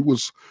 because she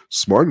was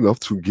smart enough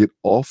to get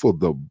off of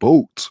the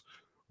boat,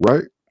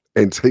 right,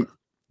 and take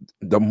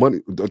the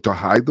money to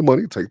hide the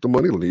money, take the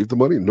money, leave the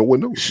money. No one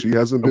knows. She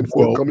hasn't been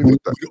forthcoming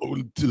with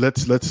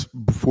that. Let's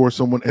before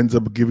someone ends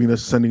up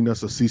sending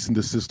us a cease and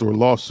desist or a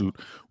lawsuit,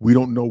 we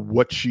don't know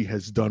what she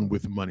has done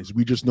with monies.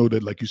 We just know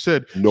that, like you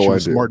said, she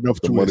was smart enough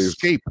to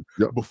escape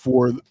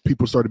before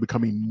people started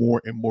becoming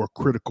more and more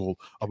critical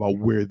about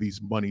where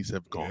these monies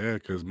have gone. Yeah,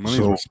 because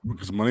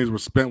monies were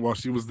spent while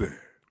she was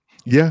there.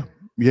 Yeah,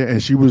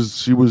 and she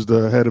was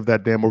the head of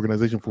that damn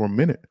organization for a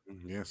minute.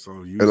 Yeah, so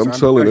I'm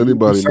telling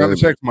anybody, man,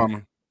 checks,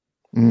 mama.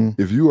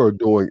 If you are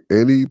doing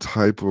any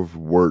type of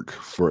work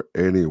for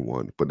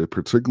anyone, but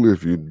particularly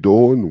if you're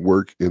doing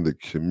work in the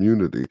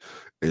community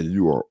and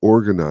you are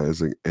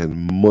organizing and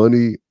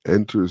money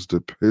enters the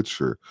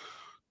picture,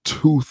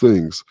 two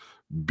things: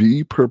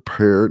 be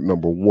prepared,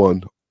 number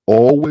one,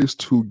 always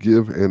to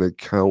give an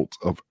account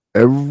of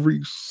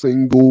every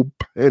single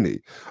penny.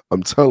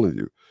 I'm telling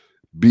you,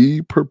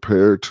 be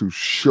prepared to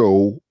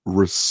show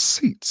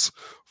receipts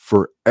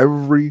for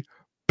every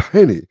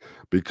penny,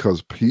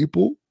 because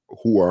people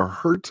who are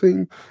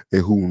hurting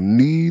and who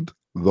need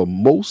the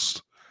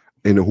most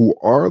and who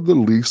are the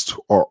least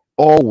are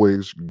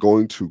always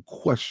going to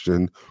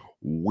question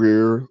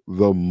where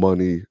the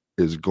money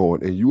is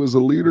going. And you as a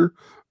leader,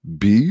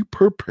 be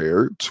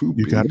prepared to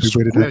you got to be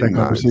ready to have that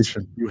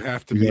conversation. You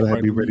have to be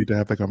ready to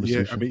have that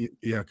conversation.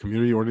 Yeah, I mean,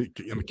 community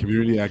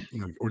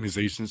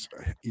organizations,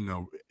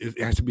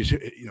 it has to be,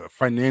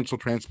 financial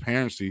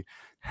transparency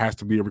has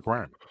to be a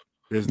requirement.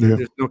 There's no,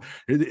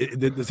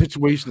 the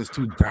situation is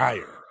too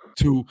dire.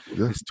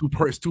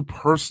 It's too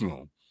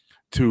personal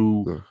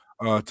to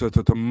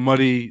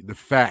muddy the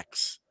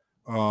facts.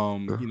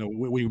 When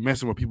you're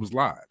messing with people's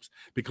lives,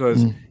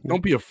 because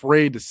don't be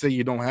afraid to say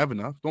you don't have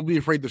enough. Don't be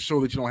afraid to show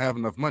that you don't have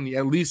enough money.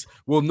 At least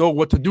we'll know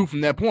what to do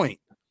from that point.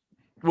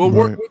 We'll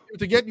work with you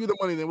to get you the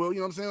money. Then we'll, you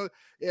know what I'm saying?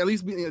 At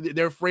least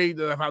they're afraid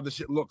of how the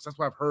shit looks. That's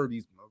what I've heard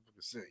these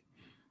motherfuckers say.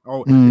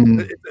 Oh,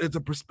 it's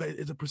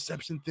a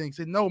perception thing.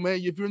 Say no, man.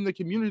 If you're in the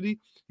community,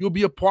 you'll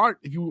be a part.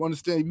 If you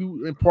understand, if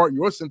you impart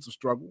your sense of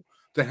struggle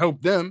to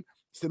help them.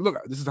 Say, look,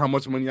 this is how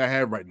much money I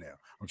have right now.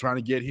 I'm trying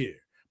to get here.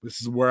 This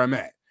is where I'm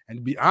at. And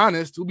to be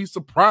honest, you'll be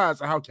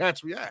surprised at how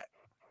cats react.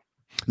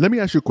 Let me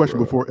ask you a question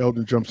before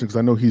Eldon jumps in, because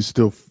I know he's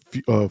still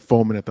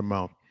foaming at the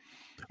mouth.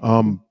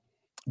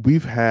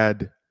 We've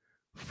had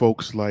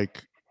folks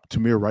like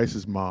Tamir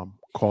Rice's mom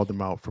call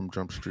them out from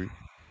Jump Street.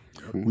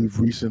 We've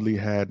recently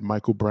had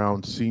Michael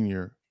Brown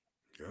Sr.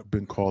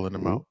 been calling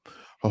them out.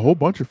 A whole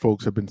bunch of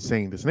folks have been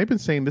saying this, and they've been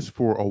saying this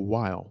for a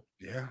while.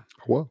 Yeah.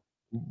 Well,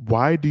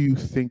 why do you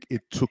think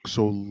it took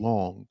so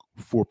long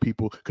for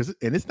people?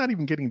 And it's not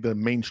even getting the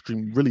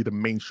mainstream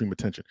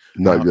attention.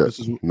 Not yet. This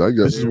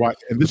is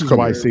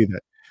why I say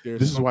that.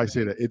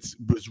 It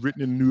was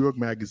written in New York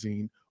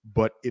Magazine,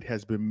 but it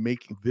has been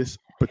this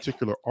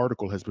particular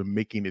article has been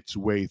making its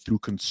way through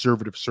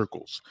conservative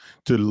circles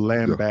to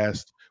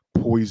lambast,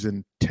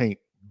 poison, taint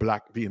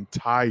the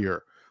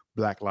entire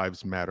Black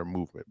Lives Matter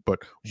movement. But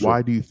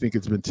why do you think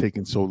it's been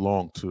taking so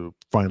long to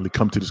finally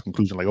come to this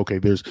conclusion? Like, okay,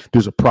 there's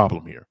a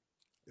problem here.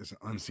 It's an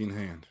unseen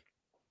hand.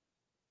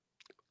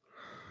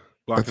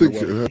 I think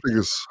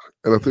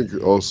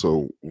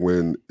also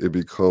when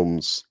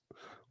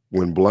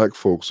Black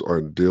folks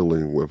are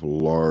dealing with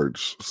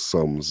large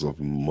sums of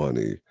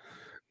money,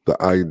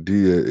 the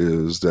idea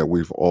is that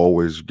we've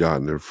always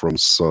gotten it from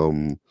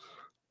some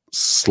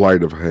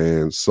sleight of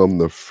hand, some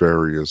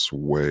nefarious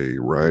way,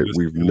 right?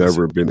 We've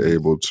never been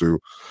able to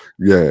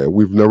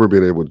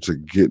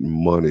get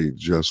money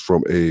just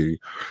from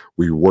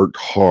we worked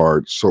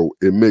hard. So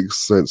it makes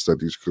sense that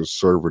these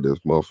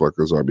conservative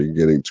motherfuckers are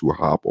beginning to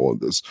hop on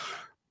this.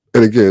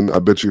 And again, I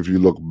bet you if you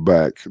look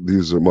back,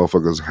 these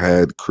motherfuckers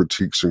had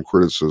critiques and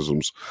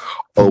criticisms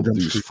of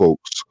these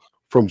folks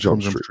from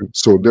Jump Street.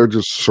 So they're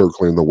just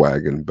circling the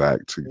wagon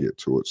back to get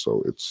to it.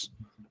 So it's,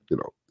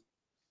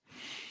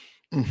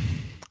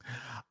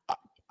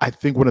 I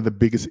think one of the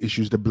biggest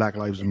issues that Black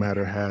Lives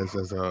Matter has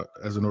as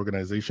an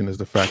organization is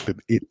the fact that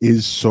it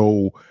is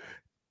so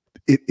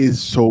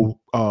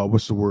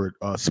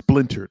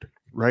splintered,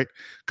 right?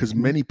 Because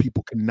many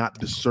people cannot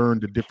discern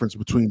the difference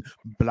between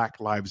Black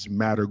Lives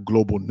Matter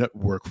Global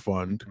Network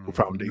Fund or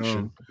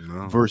Foundation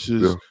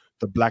versus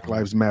the Black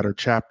Lives Matter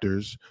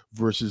chapters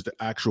versus the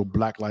actual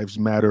Black Lives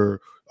Matter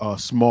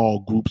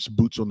small groups,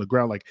 boots on the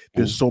ground. Like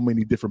there's so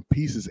many different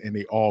pieces, and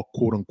they all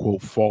quote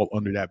unquote fall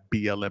under that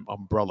BLM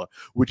umbrella,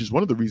 which is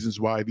one of the reasons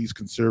why these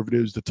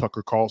conservatives, the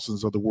Tucker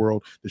Carlsons of the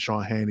world, the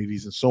Sean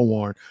Hannitys and so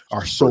on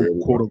are so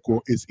quote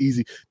unquote, it's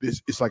easy.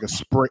 It's like a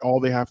spray. All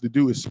they have to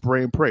do is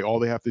spray and pray. All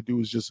they have to do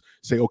is just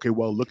say, okay,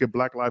 well, look at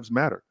Black Lives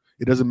Matter.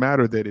 It doesn't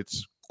matter that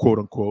it's quote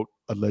unquote,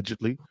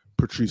 allegedly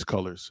Patrisse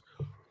Cullors.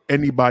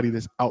 Anybody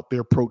that's out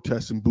there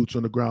protesting, boots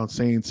on the ground,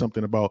 saying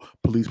something about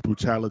police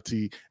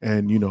brutality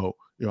and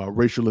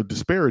racial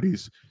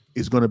disparities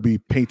is going to be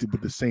painted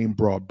with the same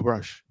broad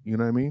brush. You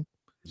know what I mean?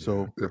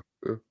 So,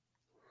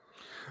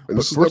 And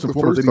this is not the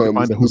first time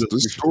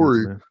this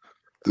story.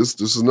 This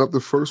is not the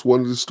first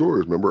one of the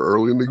stories. Remember,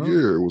 early in the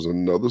year, it was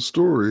another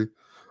story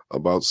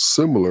about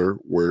similar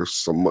where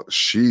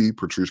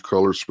Patrisse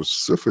Cullors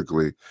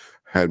specifically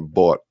had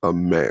bought a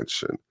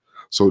mansion.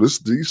 So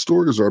these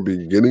stories are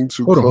beginning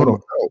to Hold come on.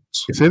 out.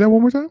 Say that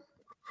one more time.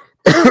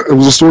 It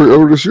was a story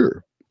earlier this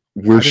year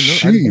where I didn't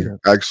she know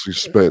actually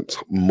spent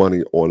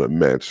money on a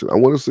mansion. I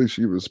want to say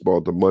she even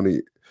spent the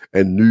money,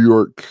 and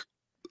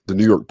the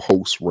New York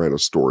Post ran a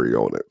story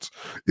on it.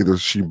 Either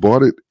she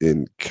bought it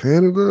in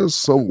Canada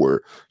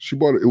somewhere. She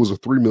bought it. It was a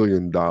 $3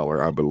 million,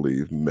 I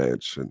believe,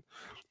 mansion,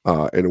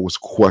 and it was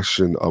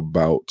questioned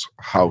about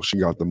how she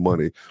got the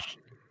money.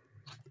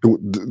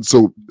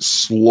 So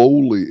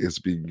slowly it's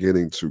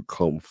beginning to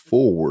come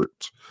forward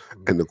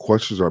and the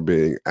questions are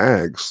being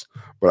asked,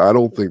 but I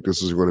don't think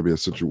this is going to be a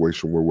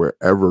situation where we're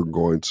never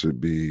going to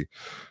get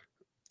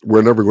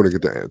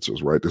the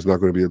answers, right? There's not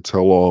going to be a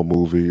tell-all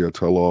movie, a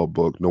tell-all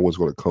book. No one's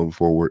going to come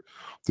forward.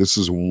 This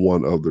is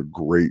one of the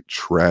great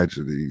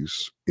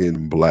tragedies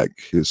in Black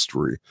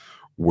history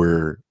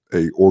where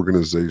a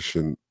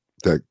organization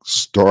that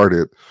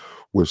started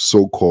with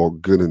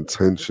so-called good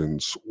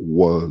intentions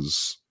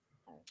was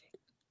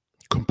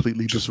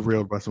completely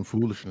derailed by some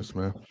foolishness,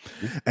 man.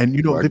 And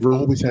they've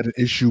always had an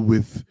issue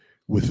with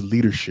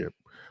leadership.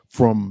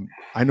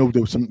 I know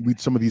there was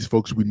some of these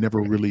folks we never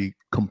really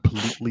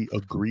completely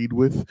agreed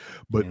with,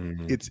 but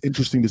it's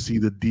interesting to see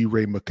the D.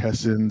 Ray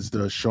McKessons,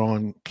 the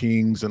Sean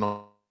Kings, and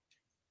all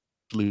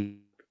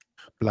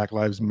Black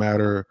Lives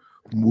Matter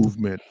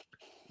movement,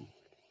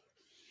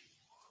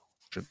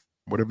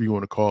 whatever you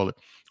want to call it.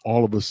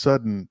 All of a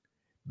sudden,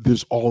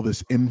 there's all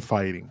this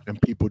infighting, and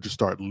people just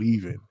start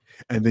leaving.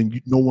 And then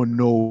no one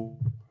knows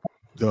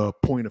the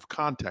point of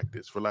contact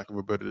is, for lack of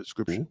a better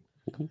description.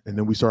 And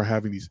then we start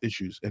having these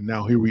issues. And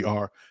now here we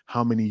are,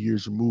 how many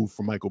years removed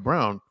from Michael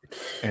Brown,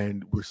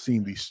 and we're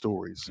seeing these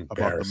stories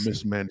about the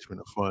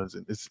mismanagement of funds.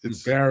 And it's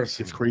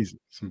embarrassing. It's crazy.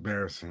 It's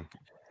embarrassing.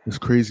 It's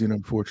crazy and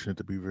unfortunate,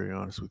 to be very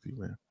honest with you,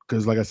 man.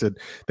 Because like I said,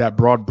 that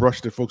broad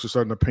brush that folks are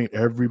starting to paint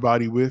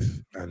everybody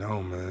with. I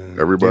know, man.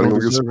 Everybody gonna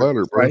get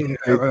splattered, bro.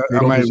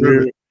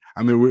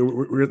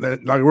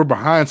 We're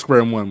behind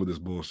square one with this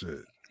bullshit.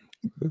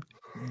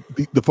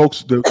 The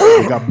folks that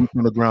got boots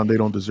on the ground, they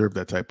don't deserve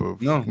that type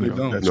of. No, they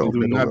don't. They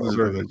do not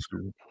deserve it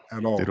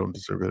at all. They don't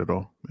deserve it at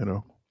all.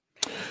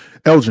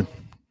 Elgin,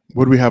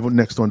 what do we have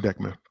next on deck,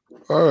 man?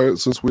 All right,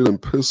 since we done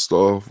pissed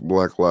off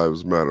Black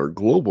Lives Matter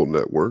Global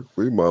Network,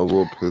 we might as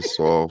well piss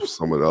off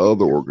some of the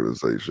other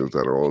organizations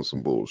that are on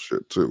some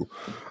bullshit too.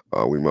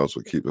 We might as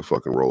well keep it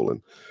fucking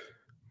rolling.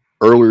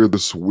 Earlier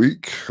this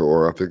week,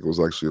 or I think it was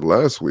actually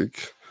last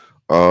week,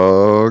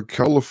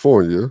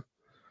 California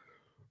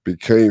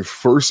became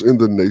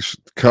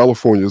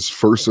California's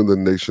first in the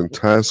nation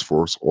task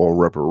force on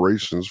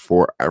reparations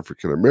for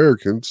African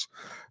Americans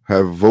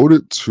have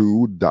voted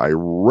to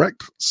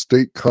direct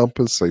state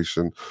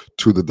compensation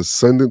to the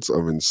descendants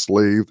of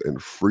enslaved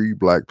and free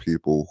Black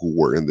people who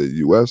were in the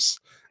U.S.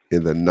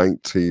 in the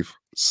 19th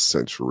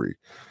century.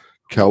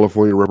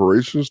 California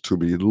reparations to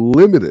be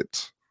limited.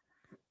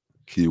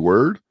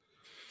 Keyword,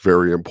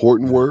 very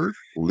important word,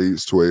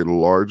 leads to a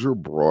larger,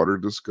 broader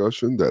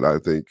discussion that I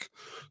think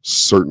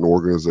certain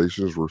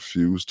organizations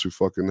refuse to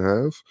fucking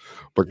have.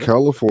 But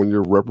California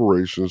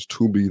reparations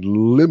to be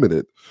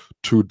limited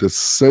to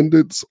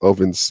descendants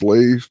of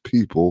enslaved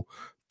people,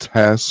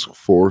 task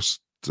force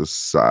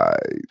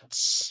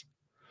decides.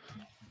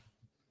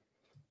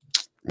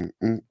 I'm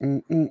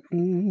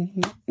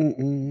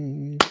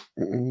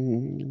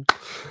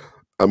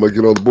going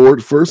to get on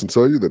board first and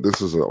tell you that this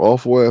is an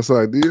awful ass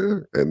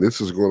idea, and this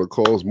is going to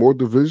cause more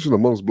division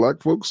amongst Black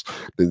folks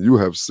than you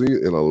have seen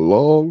in a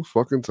long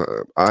fucking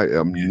time. I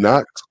am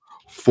not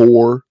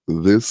for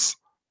this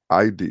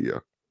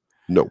idea.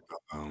 No.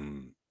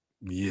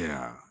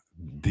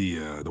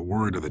 The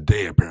word of the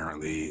day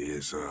apparently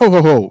is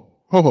ho.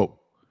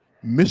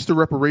 Mr.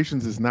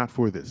 Reparations is not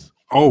for this.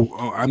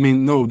 I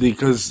mean, no,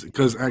 because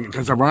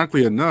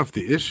ironically enough,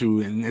 the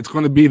issue, and it's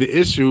going to be the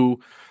issue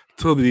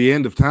till the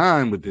end of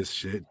time with this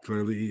shit,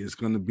 clearly is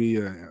going to be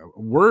a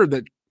word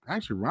that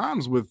actually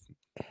rhymes with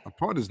a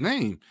part of his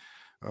name,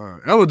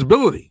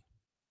 eligibility.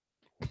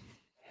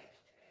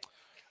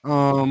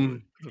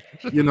 Because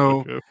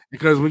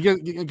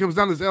it comes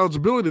down to this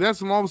eligibility,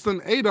 that's when all of a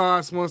sudden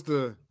ADOS wants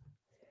to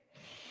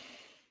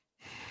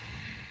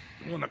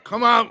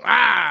come out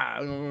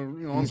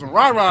on some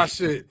rah-rah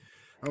shit.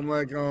 I'm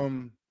like,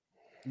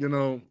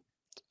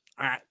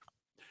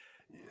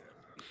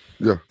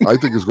 Yeah, I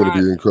think it's going to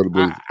be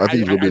incredibly. I think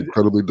it's going to be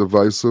incredibly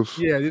divisive.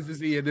 Yeah,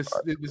 this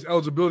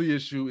eligibility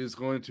issue is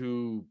going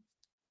to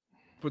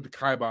put the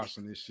kibosh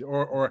on this shit,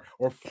 or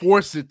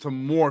force it to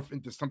morph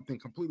into something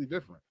completely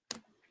different.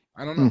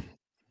 I don't know.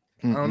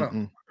 I don't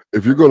know.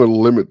 If you're going to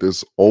limit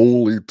this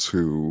only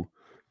to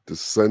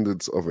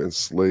descendants of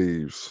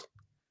enslaved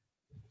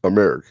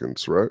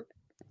Americans, right?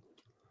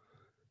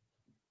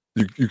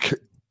 You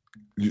can't.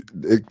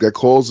 That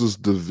causes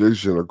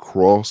division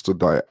across the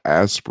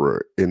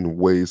diaspora in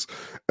ways,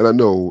 and I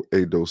know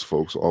those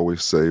folks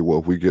always say, well,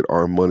 if we get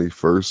our money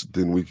first,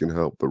 then we can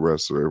help the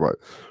rest of everybody.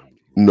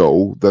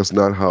 No, that's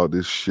not how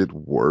this shit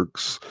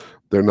works.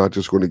 They're not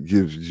just going to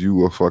give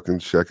you a fucking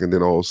check and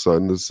then all of a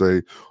sudden to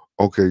say,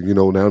 okay,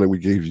 now that we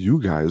gave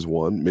you guys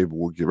one, maybe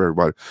we'll give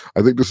everybody.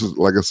 I think this is,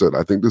 like I said,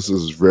 I think this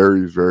is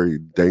very, very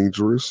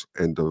dangerous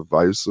and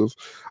divisive.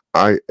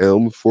 I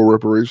am for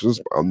reparations.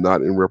 I'm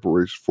not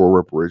for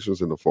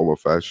reparations in the form of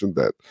fashion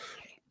that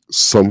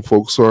some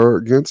folks are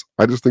against.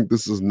 I just think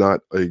this is not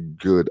a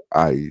good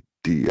idea.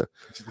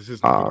 This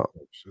isn't the right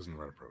approach. This isn't the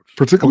right approach.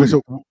 Particularly,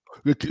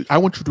 Okay, so I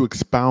want you to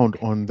expound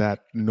on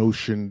that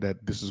notion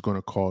that this is going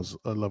to cause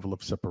a level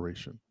of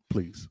separation,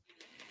 please.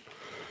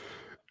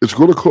 it's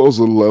going to cause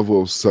a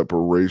level of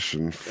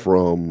separation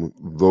from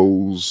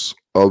those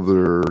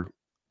other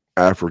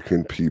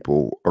African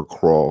people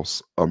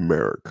across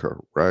America,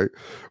 right?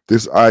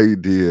 This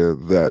idea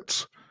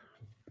that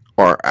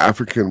our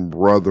African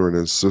brethren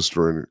and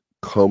sister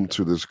come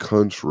to this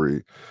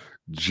country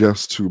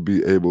just to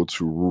be able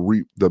to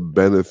reap the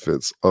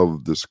benefits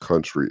of this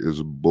country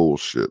is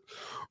bullshit.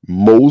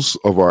 Most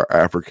of our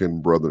African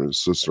brother and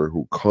sister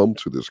who come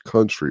to this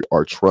country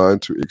are trying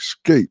to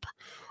escape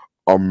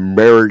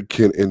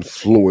American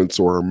influence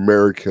or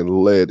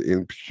American-led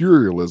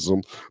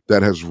imperialism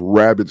that has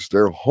ravaged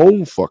their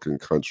home fucking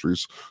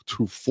countries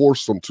to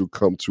force them to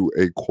come to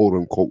a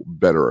quote-unquote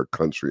better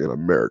country in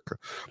America.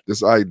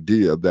 This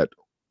idea that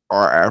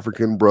our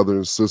African brother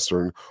and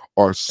sister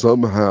are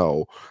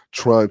somehow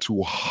trying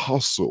to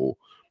hustle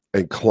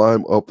and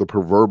climb up the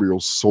proverbial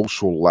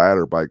social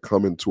ladder by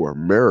coming to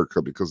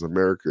America because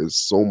America is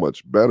so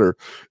much better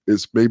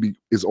is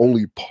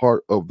only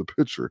part of the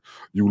picture.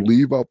 You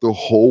leave out the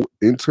whole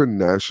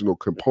international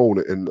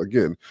component. And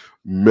again,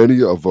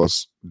 many of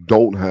us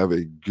don't have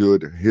a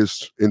good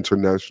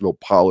international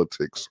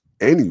politics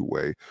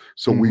anyway.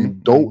 So we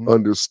don't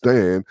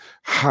understand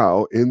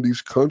how in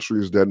these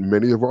countries that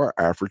many of our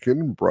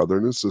African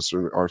brethren and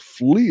sisters are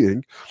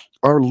fleeing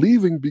are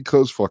leaving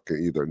because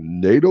fucking either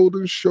NATO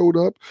done showed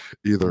up,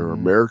 either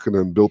America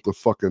done built a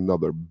fucking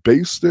another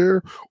base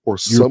there, or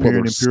some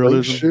other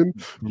sanction,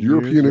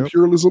 European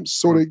imperialism.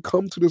 So they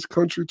come to this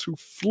country to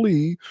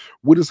flee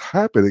what is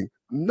happening,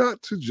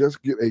 not to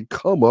just get a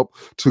come up,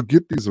 to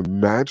get these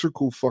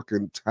magical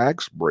fucking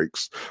tax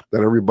breaks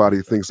that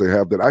everybody thinks they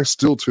have, that I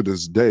still to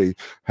this day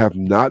have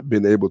not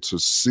been able to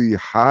see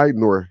hide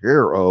nor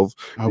hair of.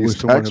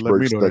 These tax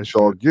breaks that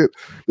y'all get.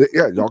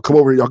 Yeah, y'all come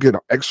over here, y'all get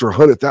an extra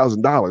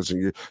 $100,000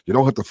 and you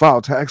don't have to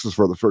file taxes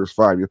for the first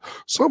 5 years.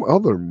 Some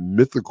other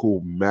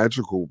mythical,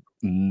 magical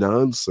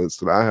nonsense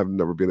that I have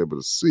never been able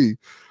to see.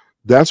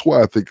 That's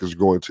why I think is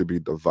going to be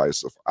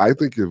divisive. I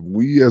think if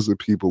we as a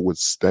people would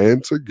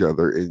stand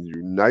together and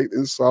unite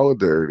in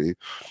solidarity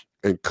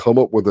and come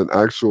up with an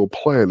actual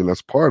plan, and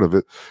that's part of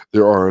it,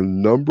 there are a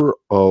number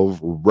of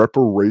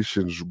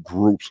reparations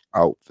groups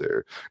out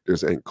there.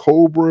 There's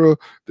NCOBRA,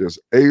 there's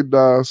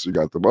ADOS, you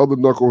got them other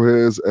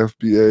knuckleheads,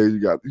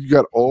 FBA, you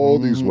got all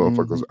these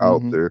motherfuckers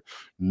out there.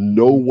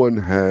 No one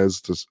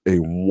has just a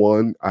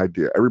one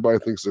idea. Everybody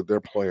thinks that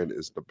their plan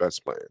is the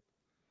best plan.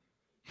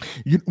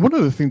 One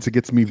of the things that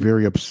gets me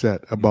very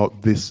upset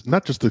about this,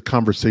 not just the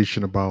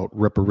conversation about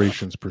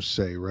reparations per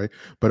se, right,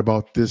 but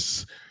about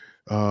this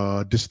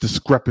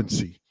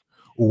discrepancy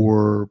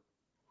or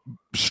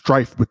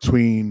strife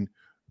between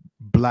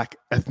Black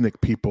ethnic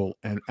people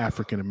and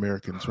African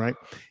Americans, right,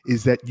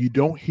 is that you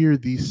don't hear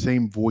these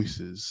same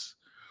voices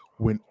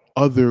when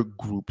other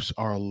groups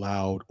are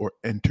allowed or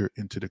enter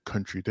into the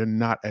country. They're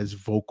not as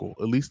vocal,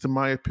 at least in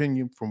my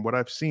opinion. From what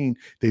I've seen,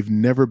 they've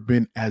never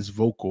been as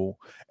vocal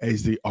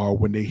as they are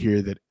when they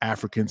hear that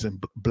Africans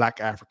and Black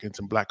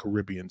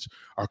Caribbeans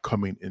are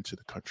coming into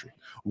the country.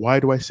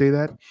 Why do I say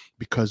that?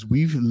 Because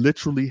we've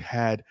literally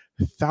had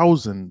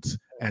thousands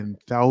and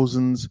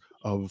thousands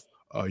of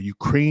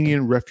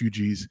Ukrainian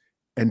refugees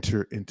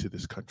enter into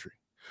this country.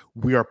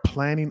 We are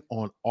planning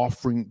on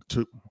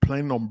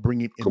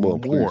bringing in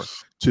more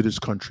to this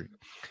country.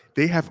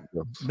 They have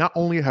not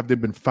only have they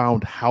been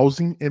found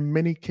housing in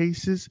many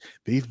cases,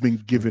 they've been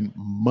given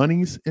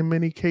monies in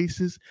many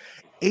cases.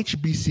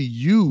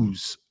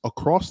 HBCUs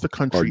across the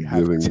country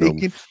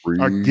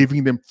are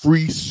giving them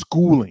free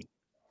schooling.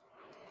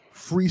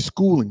 Free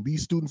schooling.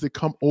 These students that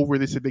come over,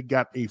 they said they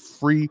got a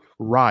free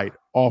ride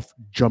off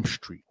Jump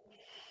Street.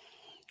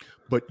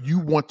 But you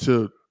want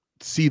to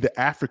see the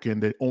African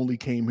that only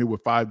came here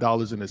with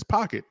 $5 in his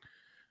pocket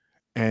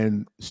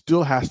and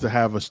still has to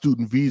have a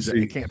student visa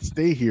and can't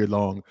stay here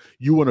long.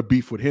 You want to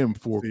beef with him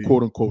for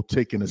quote unquote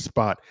taking a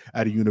spot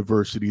at a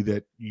university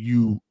that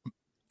you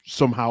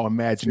somehow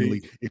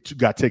imaginally it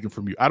got taken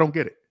from you. I don't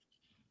get it.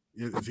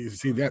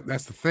 See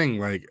that's the thing.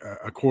 Like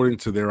according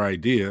to their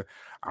idea,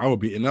 I would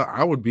be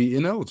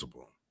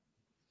ineligible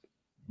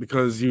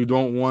because you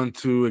don't want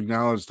to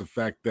acknowledge the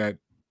fact that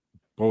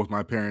both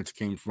my parents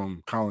came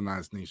from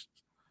colonized nations.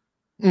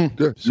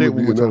 Say it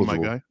one more time, my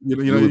guy.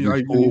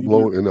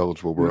 Full-blown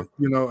ineligible, bro.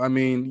 I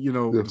mean,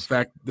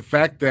 the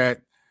fact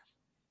that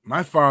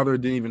my father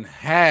didn't even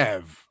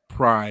have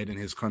pride in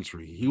his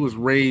country. He was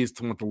raised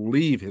to want to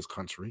leave his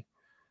country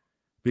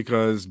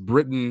because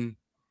Britain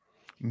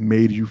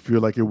made you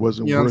feel like it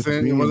wasn't worth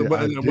being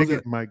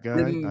there. My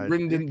guy.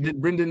 Britain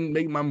didn't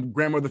make my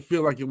grandmother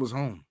feel like it was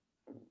home,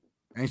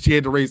 and she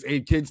had to raise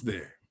 8 kids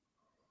there.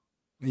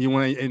 And you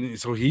want to, and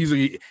so he's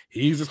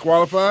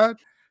disqualified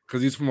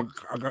because he's from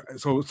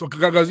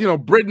because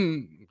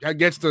Britain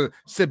gets to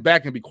sit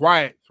back and be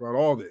quiet throughout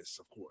all this,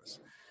 of course,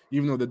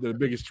 even though they're the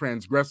biggest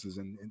transgressors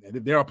and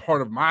they're a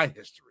part of my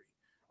history,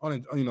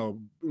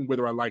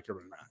 whether I like it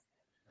or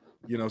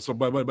not, So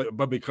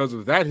but because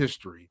of that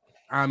history,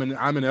 I'm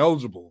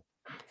ineligible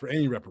for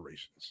any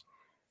reparations,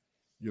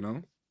 Yeah.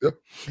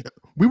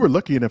 We were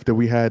lucky enough that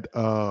we had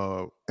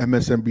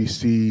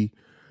MSNBC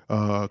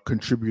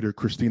contributor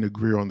Christina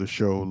Greer on the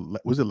show.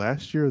 Was it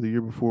last year or the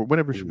year before?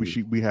 Whenever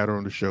we had her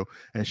on the show,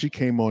 and she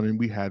came on and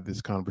we had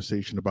this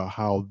conversation about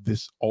how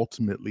this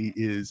ultimately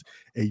is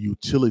a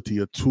utility,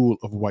 a tool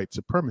of white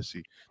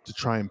supremacy to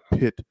try and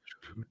pit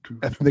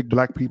ethnic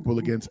Black people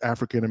against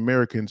African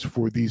Americans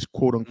for these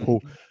quote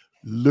unquote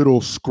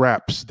little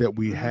scraps that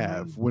we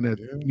have. When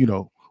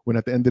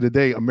at the end of the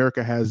day,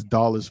 America has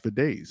dollars for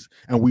days,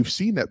 and we've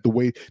seen that the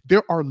way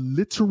there are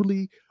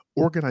literally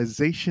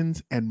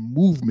organizations and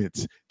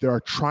movements that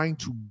are trying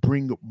to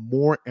bring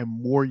more and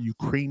more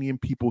Ukrainian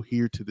people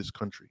here to this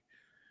country.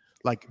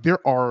 Like there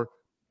are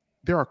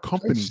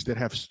companies that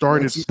have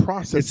started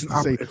processes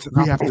to say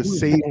we have to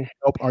save and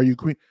help our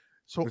Ukraine.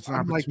 So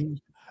I'm like,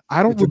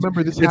 I don't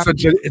remember this.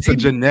 It's a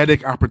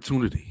genetic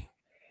opportunity.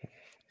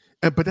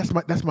 But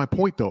that's my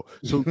point though.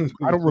 So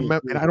I don't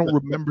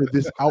remember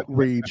this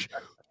outrage.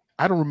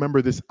 I don't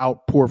remember this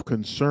outpour of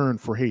concern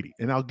for Haiti.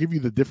 And I'll give you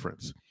the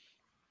difference.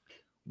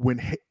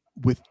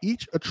 With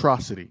each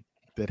atrocity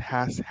that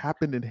has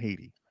happened in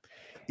Haiti,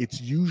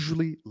 it's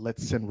usually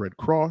let's send Red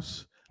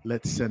Cross,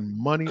 let's send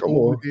money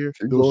over there,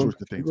 those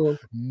sorts of things.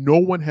 No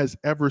one has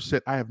ever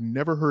said, I have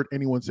never heard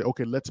anyone say,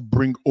 okay, let's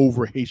bring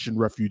over Haitian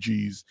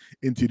refugees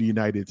into the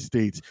United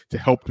States to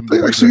help them.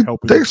 They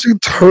actually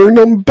turn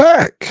them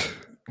back.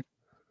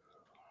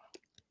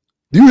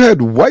 You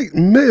had white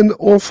men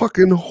on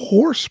fucking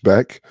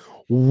horseback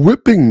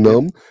whipping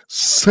them,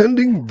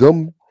 sending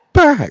them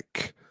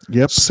back.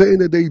 Yep. Saying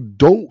that they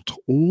don't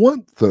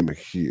want them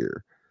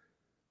here.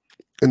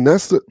 And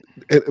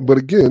but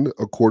again,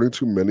 according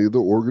to many of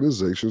the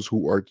organizations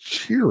who are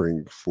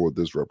cheering for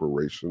this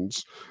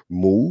reparations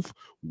move,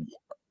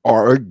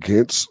 are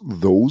against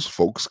those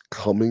folks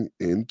coming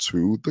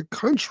into the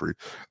country.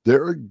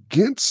 They're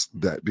against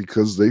that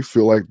because they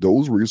feel like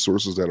those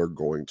resources that are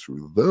going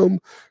to them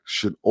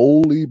should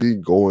only be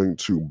going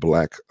to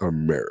Black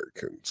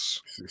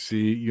Americans.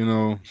 See,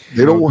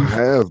 they don't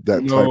have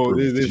that type of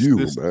view,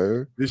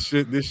 man.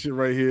 This shit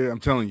right here,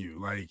 I'm telling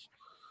you, like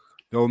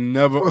they'll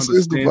never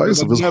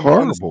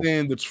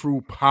understand the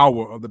true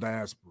power of the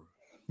diaspora.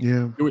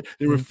 Yeah,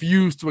 they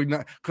refuse to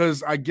acknowledge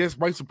because I guess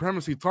white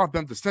supremacy taught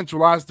them to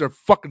centralize their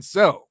fucking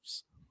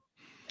selves.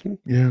 Yeah,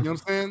 you know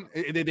what I'm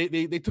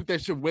saying? They took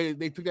that shit away.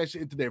 They took that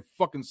shit into their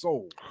fucking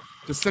soul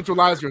to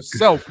centralize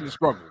yourself in the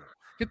struggle.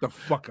 Get the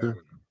fuck out of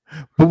here.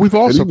 But we've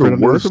all suffered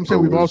under. That's what I'm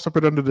saying. We've all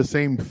suffered under the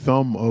same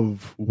thumb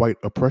of white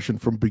oppression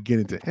from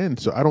beginning to end.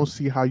 So I don't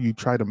see how you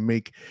try to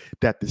make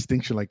that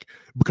distinction,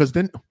 because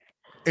then.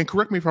 And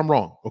correct me if I'm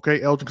wrong,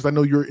 okay, Elgin? Because I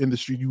know you're in the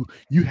street.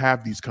 You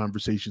have these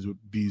conversations with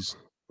these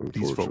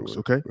folks,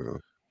 okay?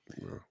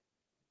 Yeah.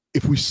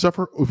 If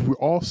we're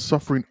all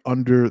suffering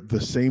under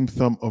the same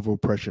thumb of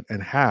oppression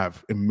and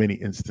have in many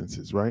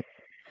instances, right?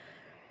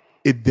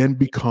 It then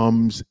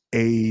becomes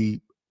a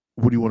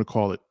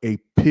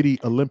pity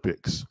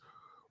Olympics,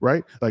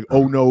 right? Like,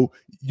 oh no,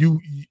 you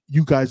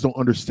guys don't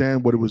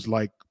understand what it was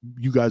like.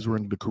 You guys were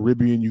in the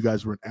Caribbean, you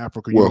guys were in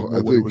Africa, you don't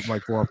know what it was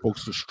like for our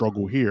folks to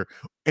struggle here,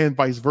 and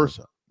vice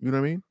versa. You know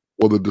what I mean?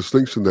 Well, the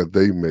distinction that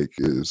they make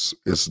is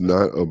it's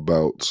not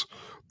about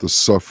the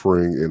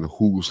suffering and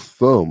whose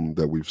thumb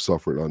that we've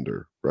suffered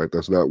under, right?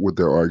 That's not what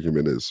their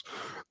argument is.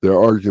 Their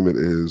argument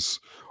is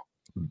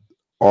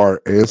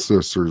our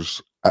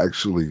ancestors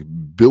actually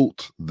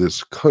built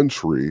this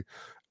country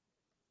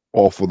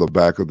off of the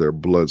back of their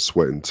blood,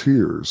 sweat, and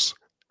tears,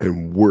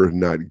 and we're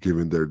not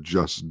giving their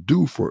just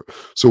due for it.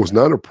 So it's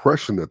not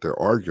oppression that they're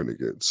arguing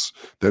against.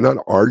 They're not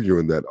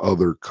arguing that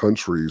other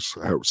countries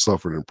have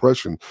suffered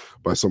oppression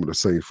by some of the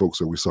same folks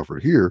that we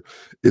suffered here.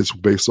 It's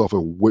based off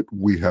of what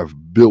we have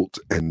built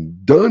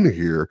and done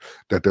here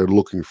that they're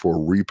looking for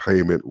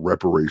repayment,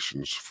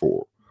 reparations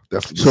for.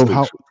 That's the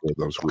distinction for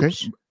those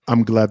groups. Okay.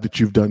 I'm glad that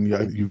you've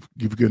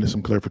given us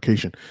some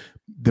clarification.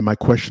 Then my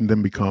question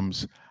then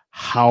becomes,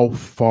 how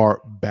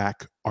far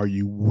back are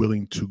you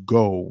willing to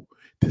go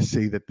to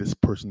say that this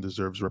person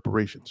deserves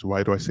reparations?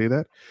 Why do I say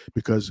that?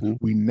 Because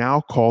we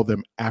now call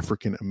them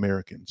African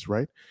Americans,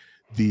 right?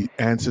 The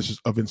ancestors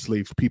of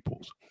enslaved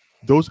peoples.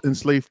 Those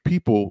enslaved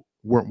people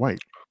weren't white.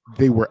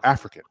 They were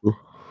African.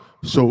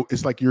 So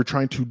it's like you're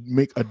trying to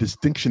make a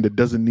distinction that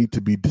doesn't need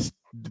to be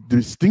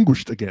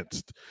distinguished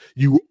against.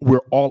 We're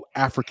all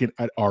African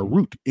at our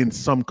root in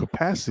some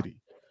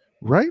capacity,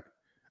 right?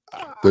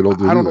 They don't.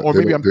 I don't know, or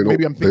maybe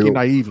I'm thinking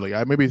naively.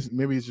 Maybe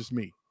it's just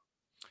me.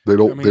 They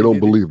don't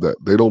believe that.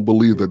 They don't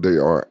believe that they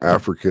are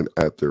African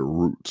at their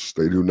roots.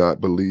 They do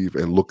not believe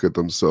and look at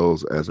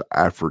themselves as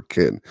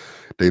African.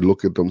 They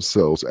look at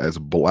themselves as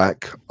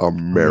Black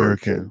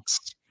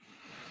Americans.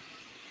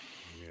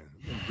 Yeah,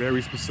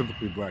 very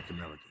specifically Black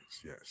Americans.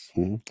 Yes.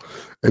 Mm-hmm.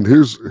 And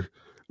here's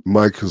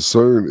my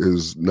concern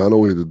is not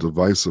only the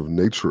divisive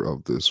nature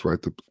of this, right?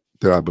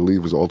 That I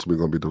believe is ultimately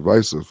going to be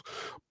divisive,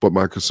 but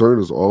my concern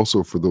is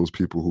also for those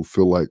people who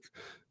feel like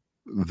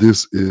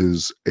this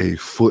is a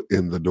foot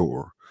in the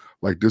door.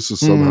 Like this is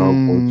somehow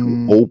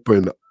going to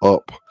open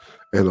up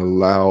and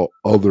allow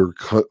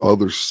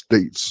other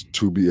states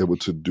to be able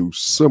to do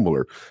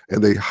similar.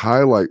 And they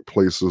highlight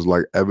places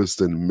like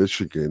Evanston,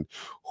 Michigan,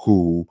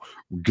 who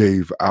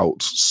gave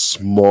out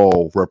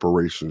small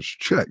reparations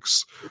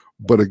checks.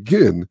 But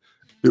again,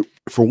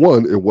 for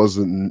one, it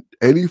wasn't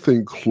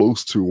anything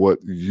close to what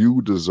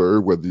you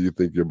deserve, whether you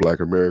think you're Black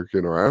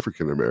American or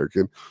African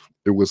American.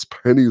 It was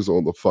pennies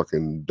on the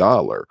fucking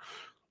dollar.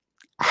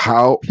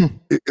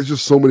 It's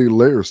just so many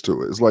layers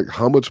to it. It's like,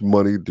 how much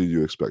money do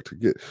you expect to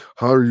get?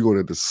 How are you going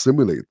to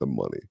disseminate the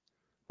money,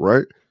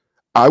 right?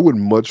 I would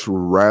much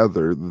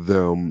rather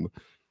them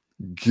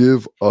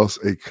give us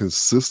a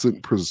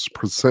consistent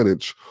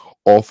percentage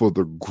off of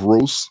the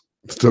gross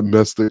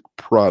domestic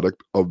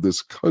product of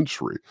this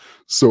country.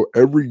 So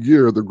every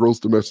year, the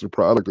gross domestic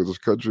product of this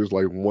country is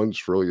like $1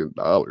 trillion,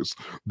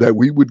 that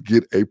we would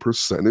get a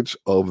percentage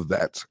of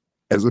that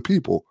as a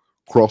people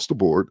across the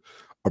board,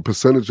 a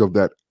percentage of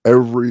that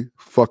every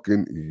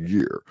fucking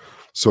year.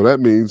 So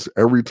that means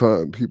every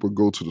time people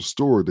go to the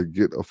store to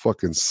get a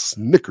fucking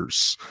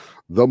Snickers,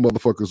 the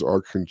motherfuckers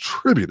are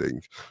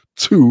contributing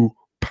to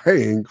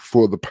paying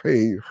for the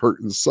pain, hurt,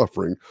 and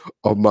suffering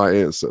of my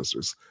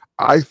ancestors.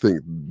 I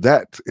think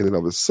that in and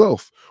of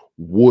itself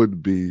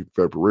would be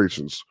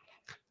reparations.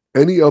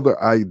 Any other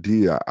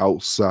idea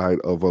outside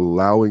of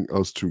allowing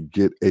us to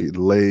get a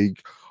leg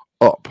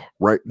up,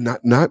 right? Not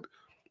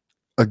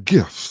a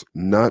gift,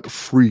 not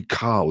free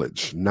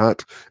college,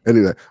 not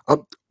any of that.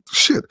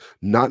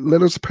 Not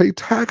let us pay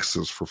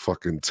taxes for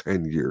fucking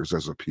 10 years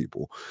as a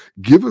people.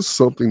 Give us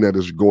something that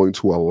is going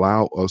to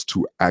allow us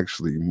to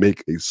actually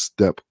make a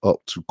step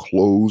up to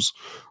close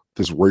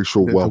this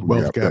racial wealth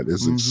gap that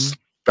is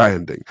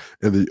expanding.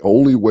 And the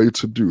only way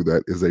to do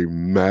that is a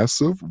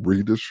massive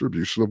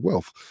redistribution of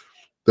wealth.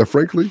 That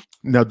frankly,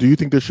 now, do you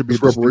think there should be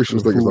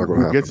reparations thing is not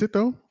going to happen? Who gets it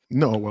though?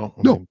 No, well,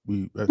 no,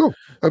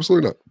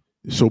 absolutely not.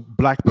 So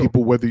Black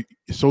people, whether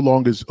so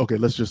long as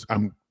let's just I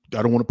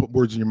don't want to put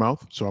words in your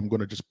mouth, so I'm going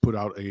to just put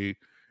out a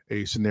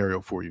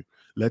scenario for you.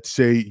 Let's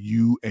say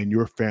you and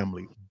your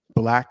family,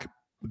 Black,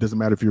 it doesn't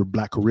matter if you're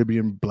Black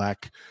Caribbean,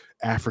 Black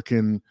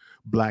African,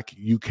 Black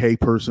UK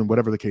person,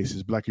 whatever the case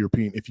is, Black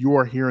European. If you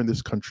are here in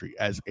this country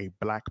as a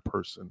Black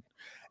person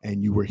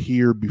and you were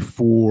here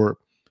before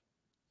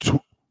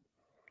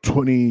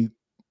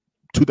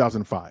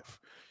 2005,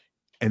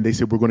 and they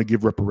said we're going to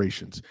give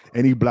reparations,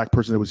 any Black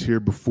person that was here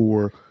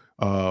before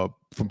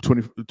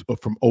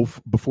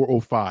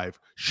before 05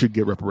 should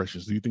get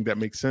reparations. Do you think that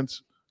makes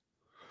sense?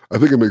 I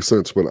think it makes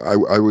sense, but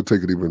I would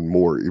take it even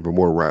more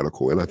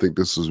radical. And I think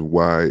this is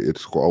why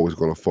it's always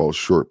going to fall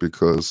short,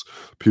 because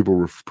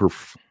people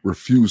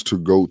refuse to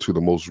go to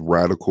the most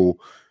radical,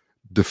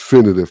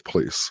 definitive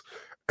place.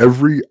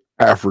 Every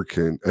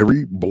African,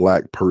 every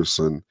Black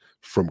person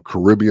from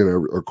Caribbean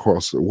or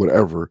across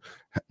whatever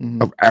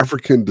of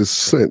African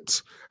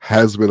descent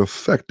has been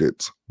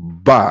affected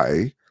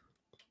by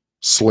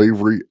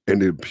slavery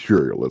and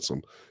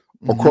imperialism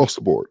across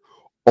the board.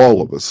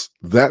 All of us.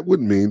 That would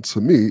mean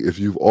to me, if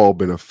you've all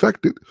been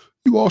affected,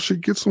 you all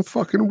should get some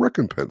fucking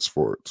recompense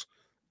for it.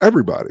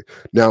 Everybody.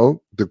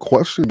 Now, the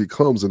question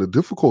becomes, and the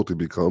difficulty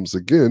becomes,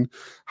 again,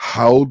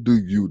 how do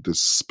you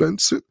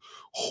dispense it?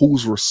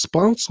 Who's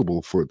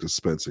responsible for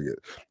dispensing it?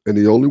 And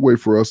the only way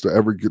for us to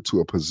ever get to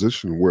a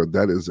position where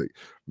that is a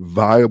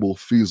viable,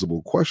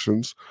 feasible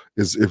questions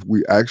is if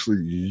we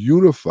actually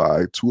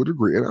unify to a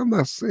degree. And I'm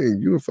not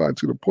saying unify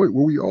to the point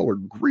where we all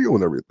agree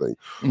on everything,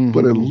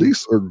 but at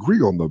least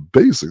agree on the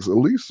basics, at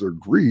least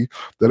agree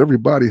that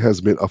everybody has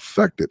been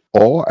affected.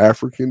 All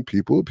African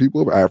people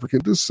of African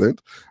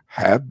descent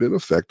have been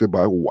affected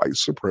by white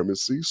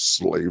supremacy,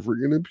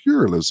 slavery, and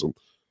imperialism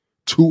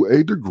to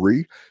a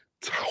degree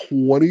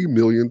 20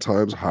 million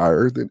times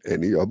higher than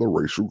any other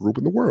racial group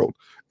in the world.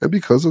 And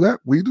because of that,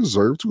 we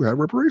deserve to have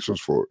reparations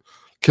for it.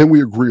 Can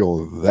we agree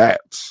on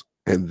that?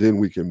 And then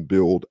we can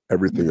build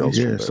everything else.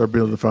 Yeah, start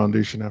building the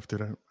foundation after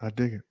that. I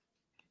dig it.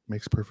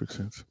 Makes perfect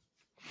sense.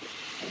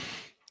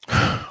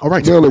 All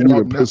right. Now that we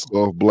have pissed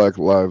off Black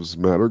Lives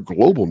Matter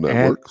Global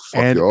Network,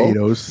 and y'all.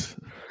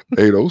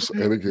 ADOS,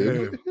 and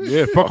again.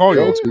 Yeah, fuck all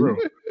y'all too.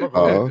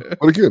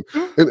 But again,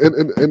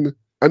 and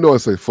I know I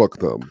say fuck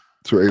them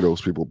to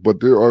ADOS people, but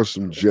there are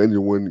some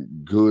genuine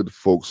good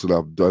folks that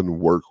I've done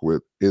work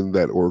with in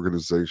that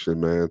organization,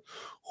 man,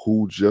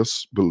 who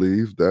just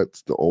believe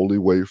that's the only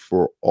way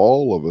for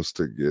all of us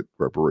to get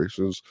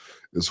reparations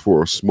is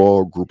for a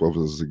small group of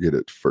us to get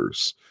it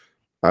first.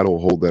 I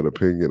don't hold that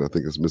opinion. I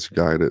think it's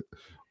misguided,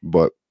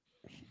 but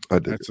I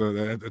did.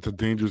 That's a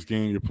dangerous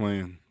game you're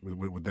playing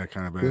with that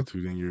kind of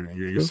attitude, and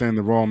you're sending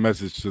the wrong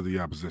message to the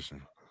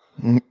opposition.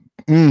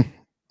 You're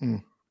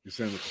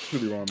sending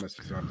the wrong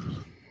message to the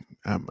opposition.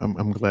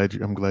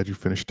 I'm glad you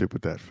finished it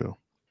with that, Phil.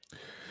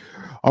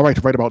 All right,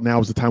 right about now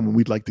is the time when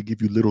we'd like to give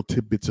you little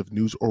tidbits of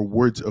news or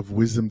words of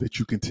wisdom that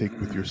you can take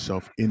with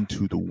yourself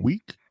into the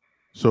week.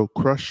 So,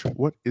 Crush,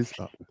 what is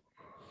up?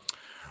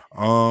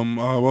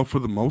 Well, for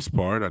the most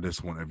part, I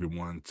just want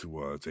everyone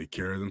to take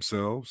care of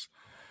themselves.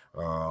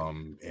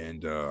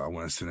 And I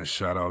want to send a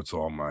shout out to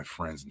all my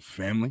friends and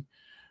family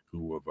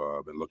who have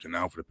been looking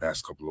out for the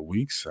past couple of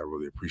weeks. I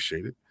really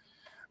appreciate it.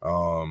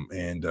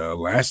 And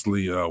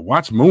lastly,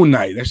 watch Moon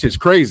Knight. That shit's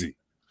crazy.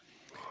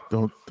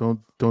 Don't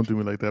do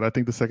me like that. I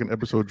think the second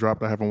episode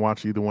dropped. I haven't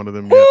watched either one of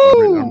them yet.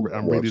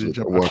 I'm ready to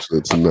jump. Watch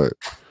it tonight.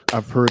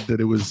 I've heard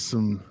that it was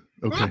some.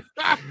 Okay.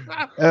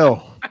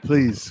 L,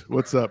 please.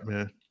 What's up,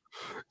 man?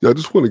 Yeah, I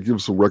just want to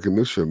give some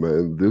recognition,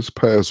 man. This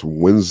past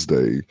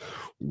Wednesday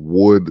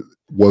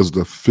was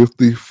the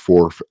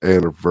 54th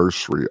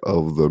anniversary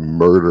of the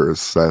murder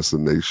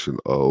assassination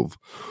of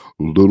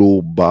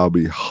Little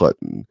Bobby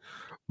Hutton.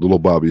 Little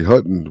Bobby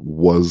Hutton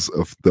was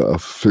the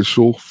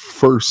official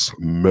first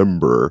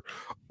member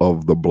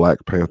of the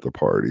Black Panther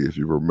Party. If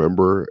you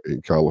remember,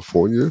 in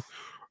California,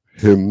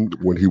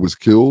 when he was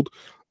killed,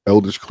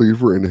 Eldridge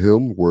Cleaver and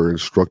him were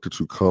instructed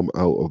to come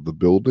out of the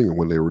building, and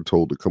when they were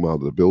told to come out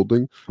of the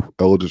building,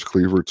 Eldridge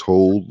Cleaver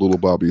told Little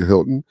Bobby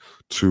Hutton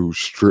to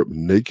strip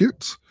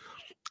naked.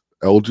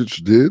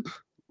 Eldridge did.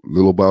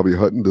 Little Bobby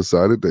Hutton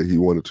decided that he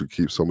wanted to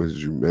keep some of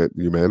his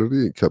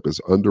humanity and kept his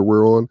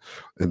underwear on,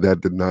 and that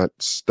did not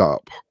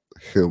stop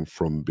him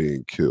from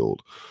being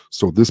killed.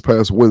 So this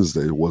past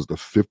Wednesday was the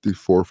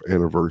 54th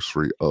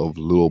anniversary of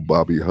Little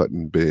Bobby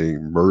Hutton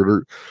being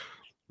murdered.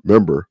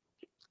 Remember,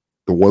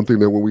 the one thing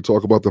that when we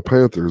talk about the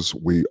Panthers,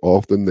 we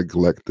often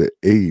neglect the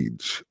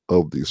age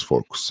of these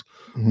folks.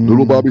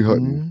 Little Bobby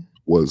Hutton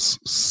was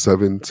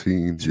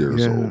 17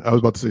 years old. I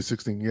was about to say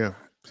 16. Yeah,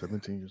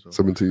 17 years old.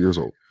 17 years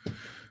old.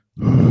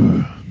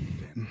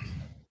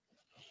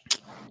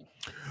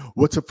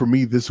 What's up for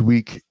me this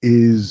week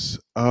is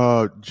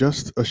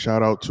just a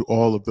shout out to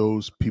all of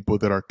those people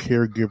that are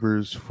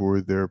caregivers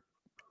for their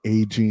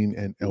aging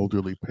and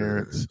elderly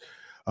parents.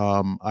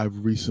 I've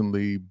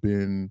recently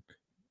been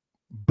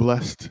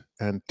blessed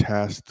and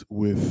tasked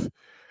with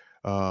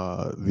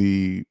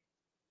the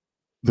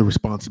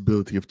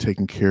responsibility of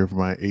taking care of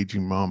my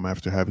aging mom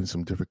after having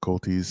some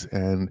difficulties,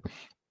 and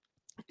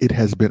it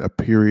has been a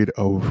period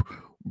of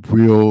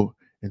real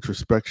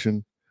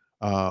introspection,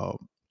 a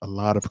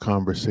lot of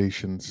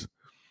conversations.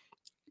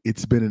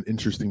 It's been an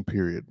interesting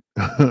period.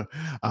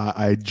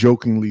 I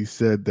jokingly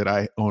said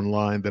that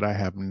online that I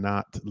have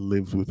not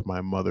lived with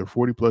my mother.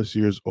 40 plus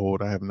years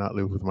old, I have not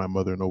lived with my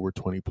mother in over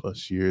 20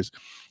 plus years.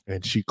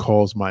 And she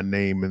calls my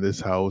name in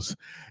this house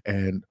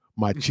and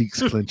my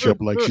cheeks clench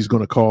up like she's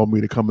going to call me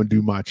to come and do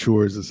my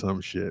chores or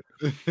some shit.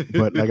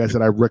 But like I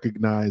said, I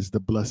recognize the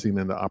blessing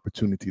and the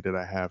opportunity that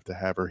I have to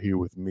have her here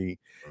with me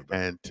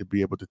and to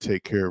be able to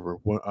take care of her.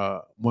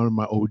 One of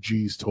my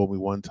OGs told me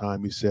one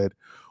time, he said,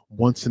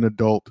 once an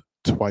adult,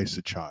 twice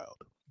a child.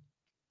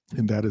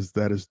 And that is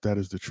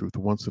the truth.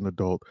 Once an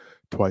adult,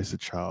 twice a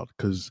child.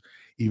 Because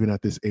even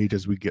at this age,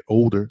 as we get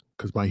older,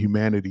 because my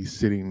mortality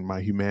sitting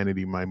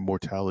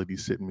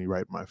me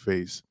right in my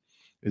face,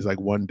 is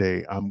like one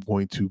day I'm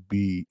going to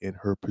be in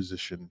her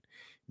position,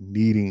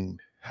 needing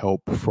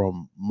help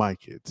from my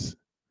kids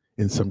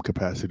in some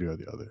capacity or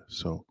the other.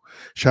 So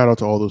shout out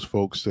to all those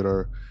folks that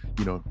are,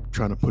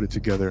 trying to put it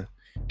together,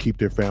 keep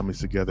their families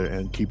together,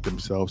 and keep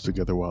themselves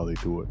together while they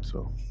do it.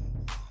 So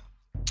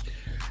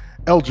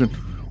Elgin,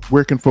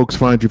 where can folks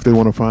find you if they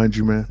want to find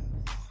you, man?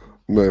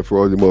 Man, for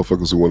all you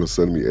motherfuckers who want to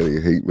send me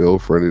any hate mail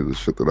for any of the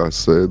shit that I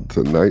said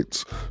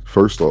tonight,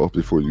 first off,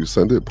 before you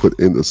send it, put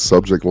in the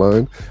subject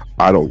line,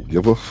 I don't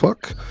give a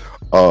fuck.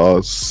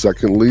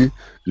 Secondly,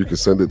 you can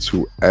send it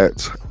to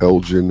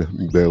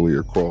 @Elgin Bailey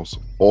across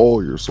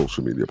all your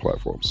social media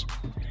platforms.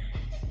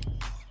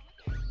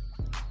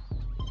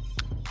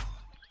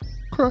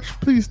 Crush,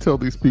 please tell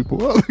these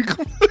people.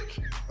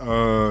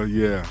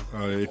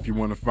 If you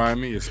want to find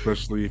me,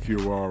 especially if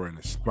you are an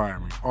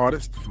aspiring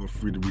artist, feel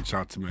free to reach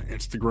out to me on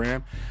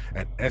Instagram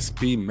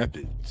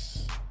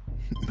 @SBMethods.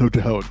 No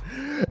doubt.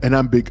 And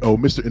I'm Big O,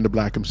 Mr. In the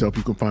Black himself.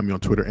 You can find me on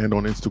Twitter and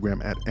on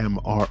Instagram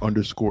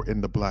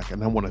 @MR_InTheBlack.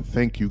 And I want to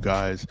thank you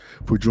guys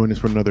for joining us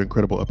for another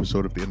incredible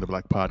episode of the In the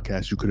Black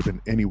podcast. You could have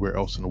been anywhere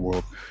else in the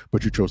world,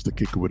 but you chose to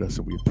kick it with us,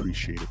 and we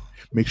appreciate it.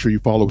 Make sure you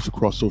follow us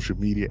across social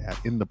media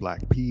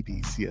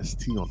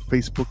 @InTheBlackPDCST on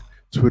Facebook,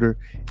 Twitter,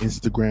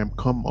 Instagram.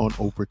 Come on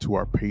over to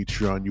our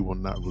Patreon. You will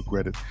not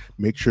regret it.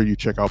 Make sure you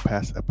check out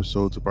past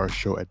episodes of our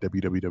show at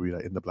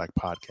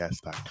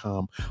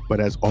www.intheblackpodcast.com. But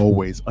as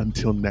always,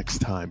 until next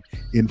time,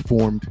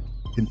 informed,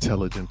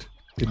 intelligent,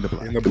 in the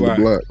black. In the black.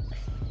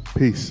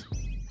 Peace.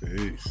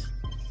 Peace.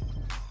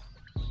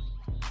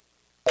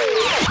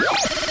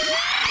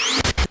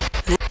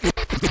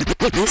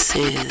 This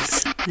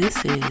is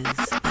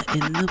the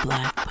In the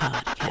Black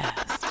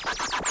podcast.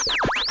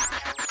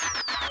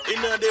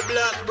 In the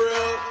black,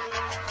 bro.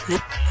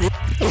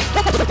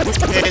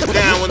 Hands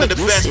down, one of the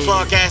best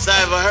podcasts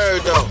I ever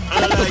heard, though.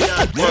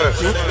 Word.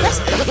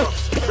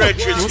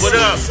 Brethren, what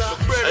up?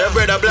 I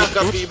brother Black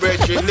up here,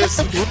 brethren.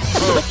 Listen.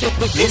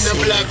 In the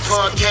Black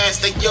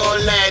Podcast, and your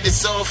lad,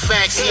 it's all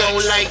facts. He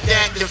don't like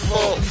that, then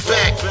fall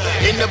back.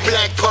 In the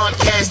Black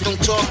Podcast, don't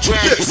talk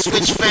trash.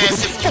 Switch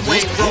fast if you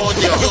ain't raw,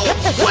 then you're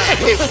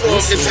whack.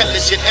 Informed,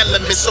 intelligent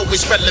elements,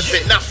 always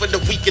relevant. Not for the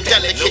weak and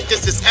delicate.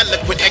 This is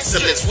eloquent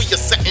excellence. We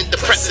are setting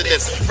the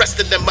precedence. Rest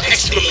of them are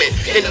excrement.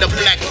 In the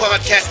Black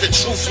Podcast, the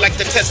truth like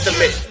the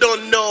testament.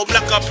 Don't know,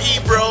 Black up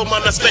here, bro,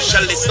 man, a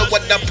specialist. So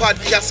what the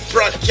podcast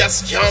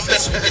broadcast can't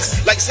mess with this.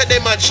 Like said,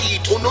 them a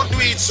cheat, who no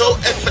do it so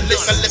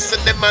effortless. I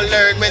listen, them I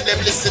learn, when them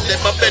listen, them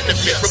I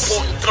benefit.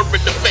 Reporting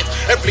current events,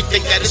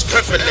 everything that is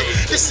prevalent.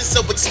 This is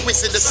so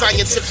exquisite, a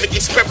scientific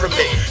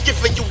experiment.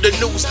 Giving you the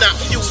news, not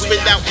views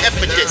without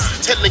evidence.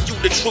 Telling you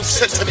the truth,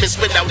 sentiments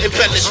without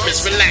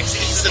embellishments. Relax,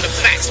 these are the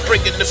facts,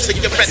 bringing them to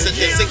your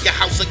residence. In your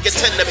house or your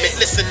tenement,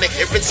 listen to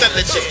hear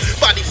intelligence.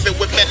 Body filled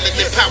with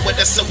melanin power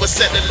that's so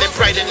unsettling.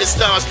 Bright in the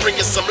stars,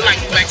 bringing some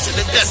light back to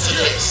the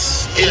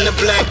desolate. In the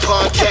Black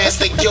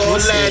Podcast, like your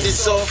lad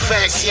is all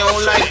facts. You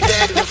don't like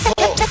that, then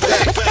fall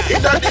back.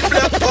 In the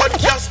Black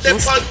Podcast, they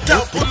on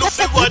top. Who know if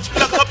you watch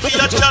Black up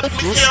here, chat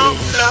me can't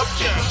flop.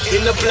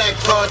 In the Black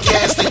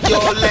Podcast, like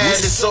your lad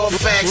is all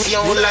facts.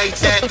 You don't like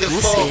that, then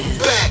fall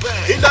back.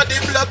 In the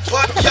Black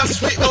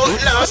Podcast, we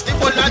outlast. The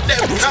one of them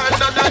can't,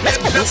 none of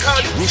them no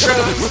can't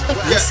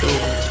trust.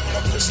 Yeah.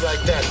 Just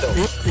like that though.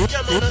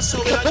 Yeah, man, that's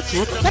so black.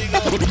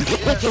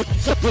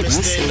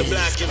 Mr. In the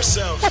Black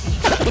himself.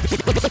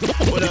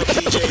 What up,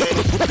 DJ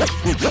Henry?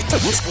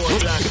 This boy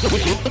Black.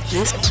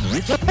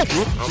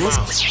 I'm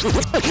out.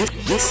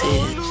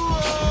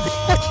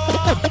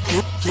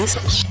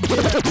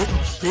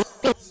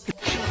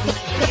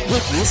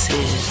 This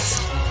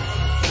is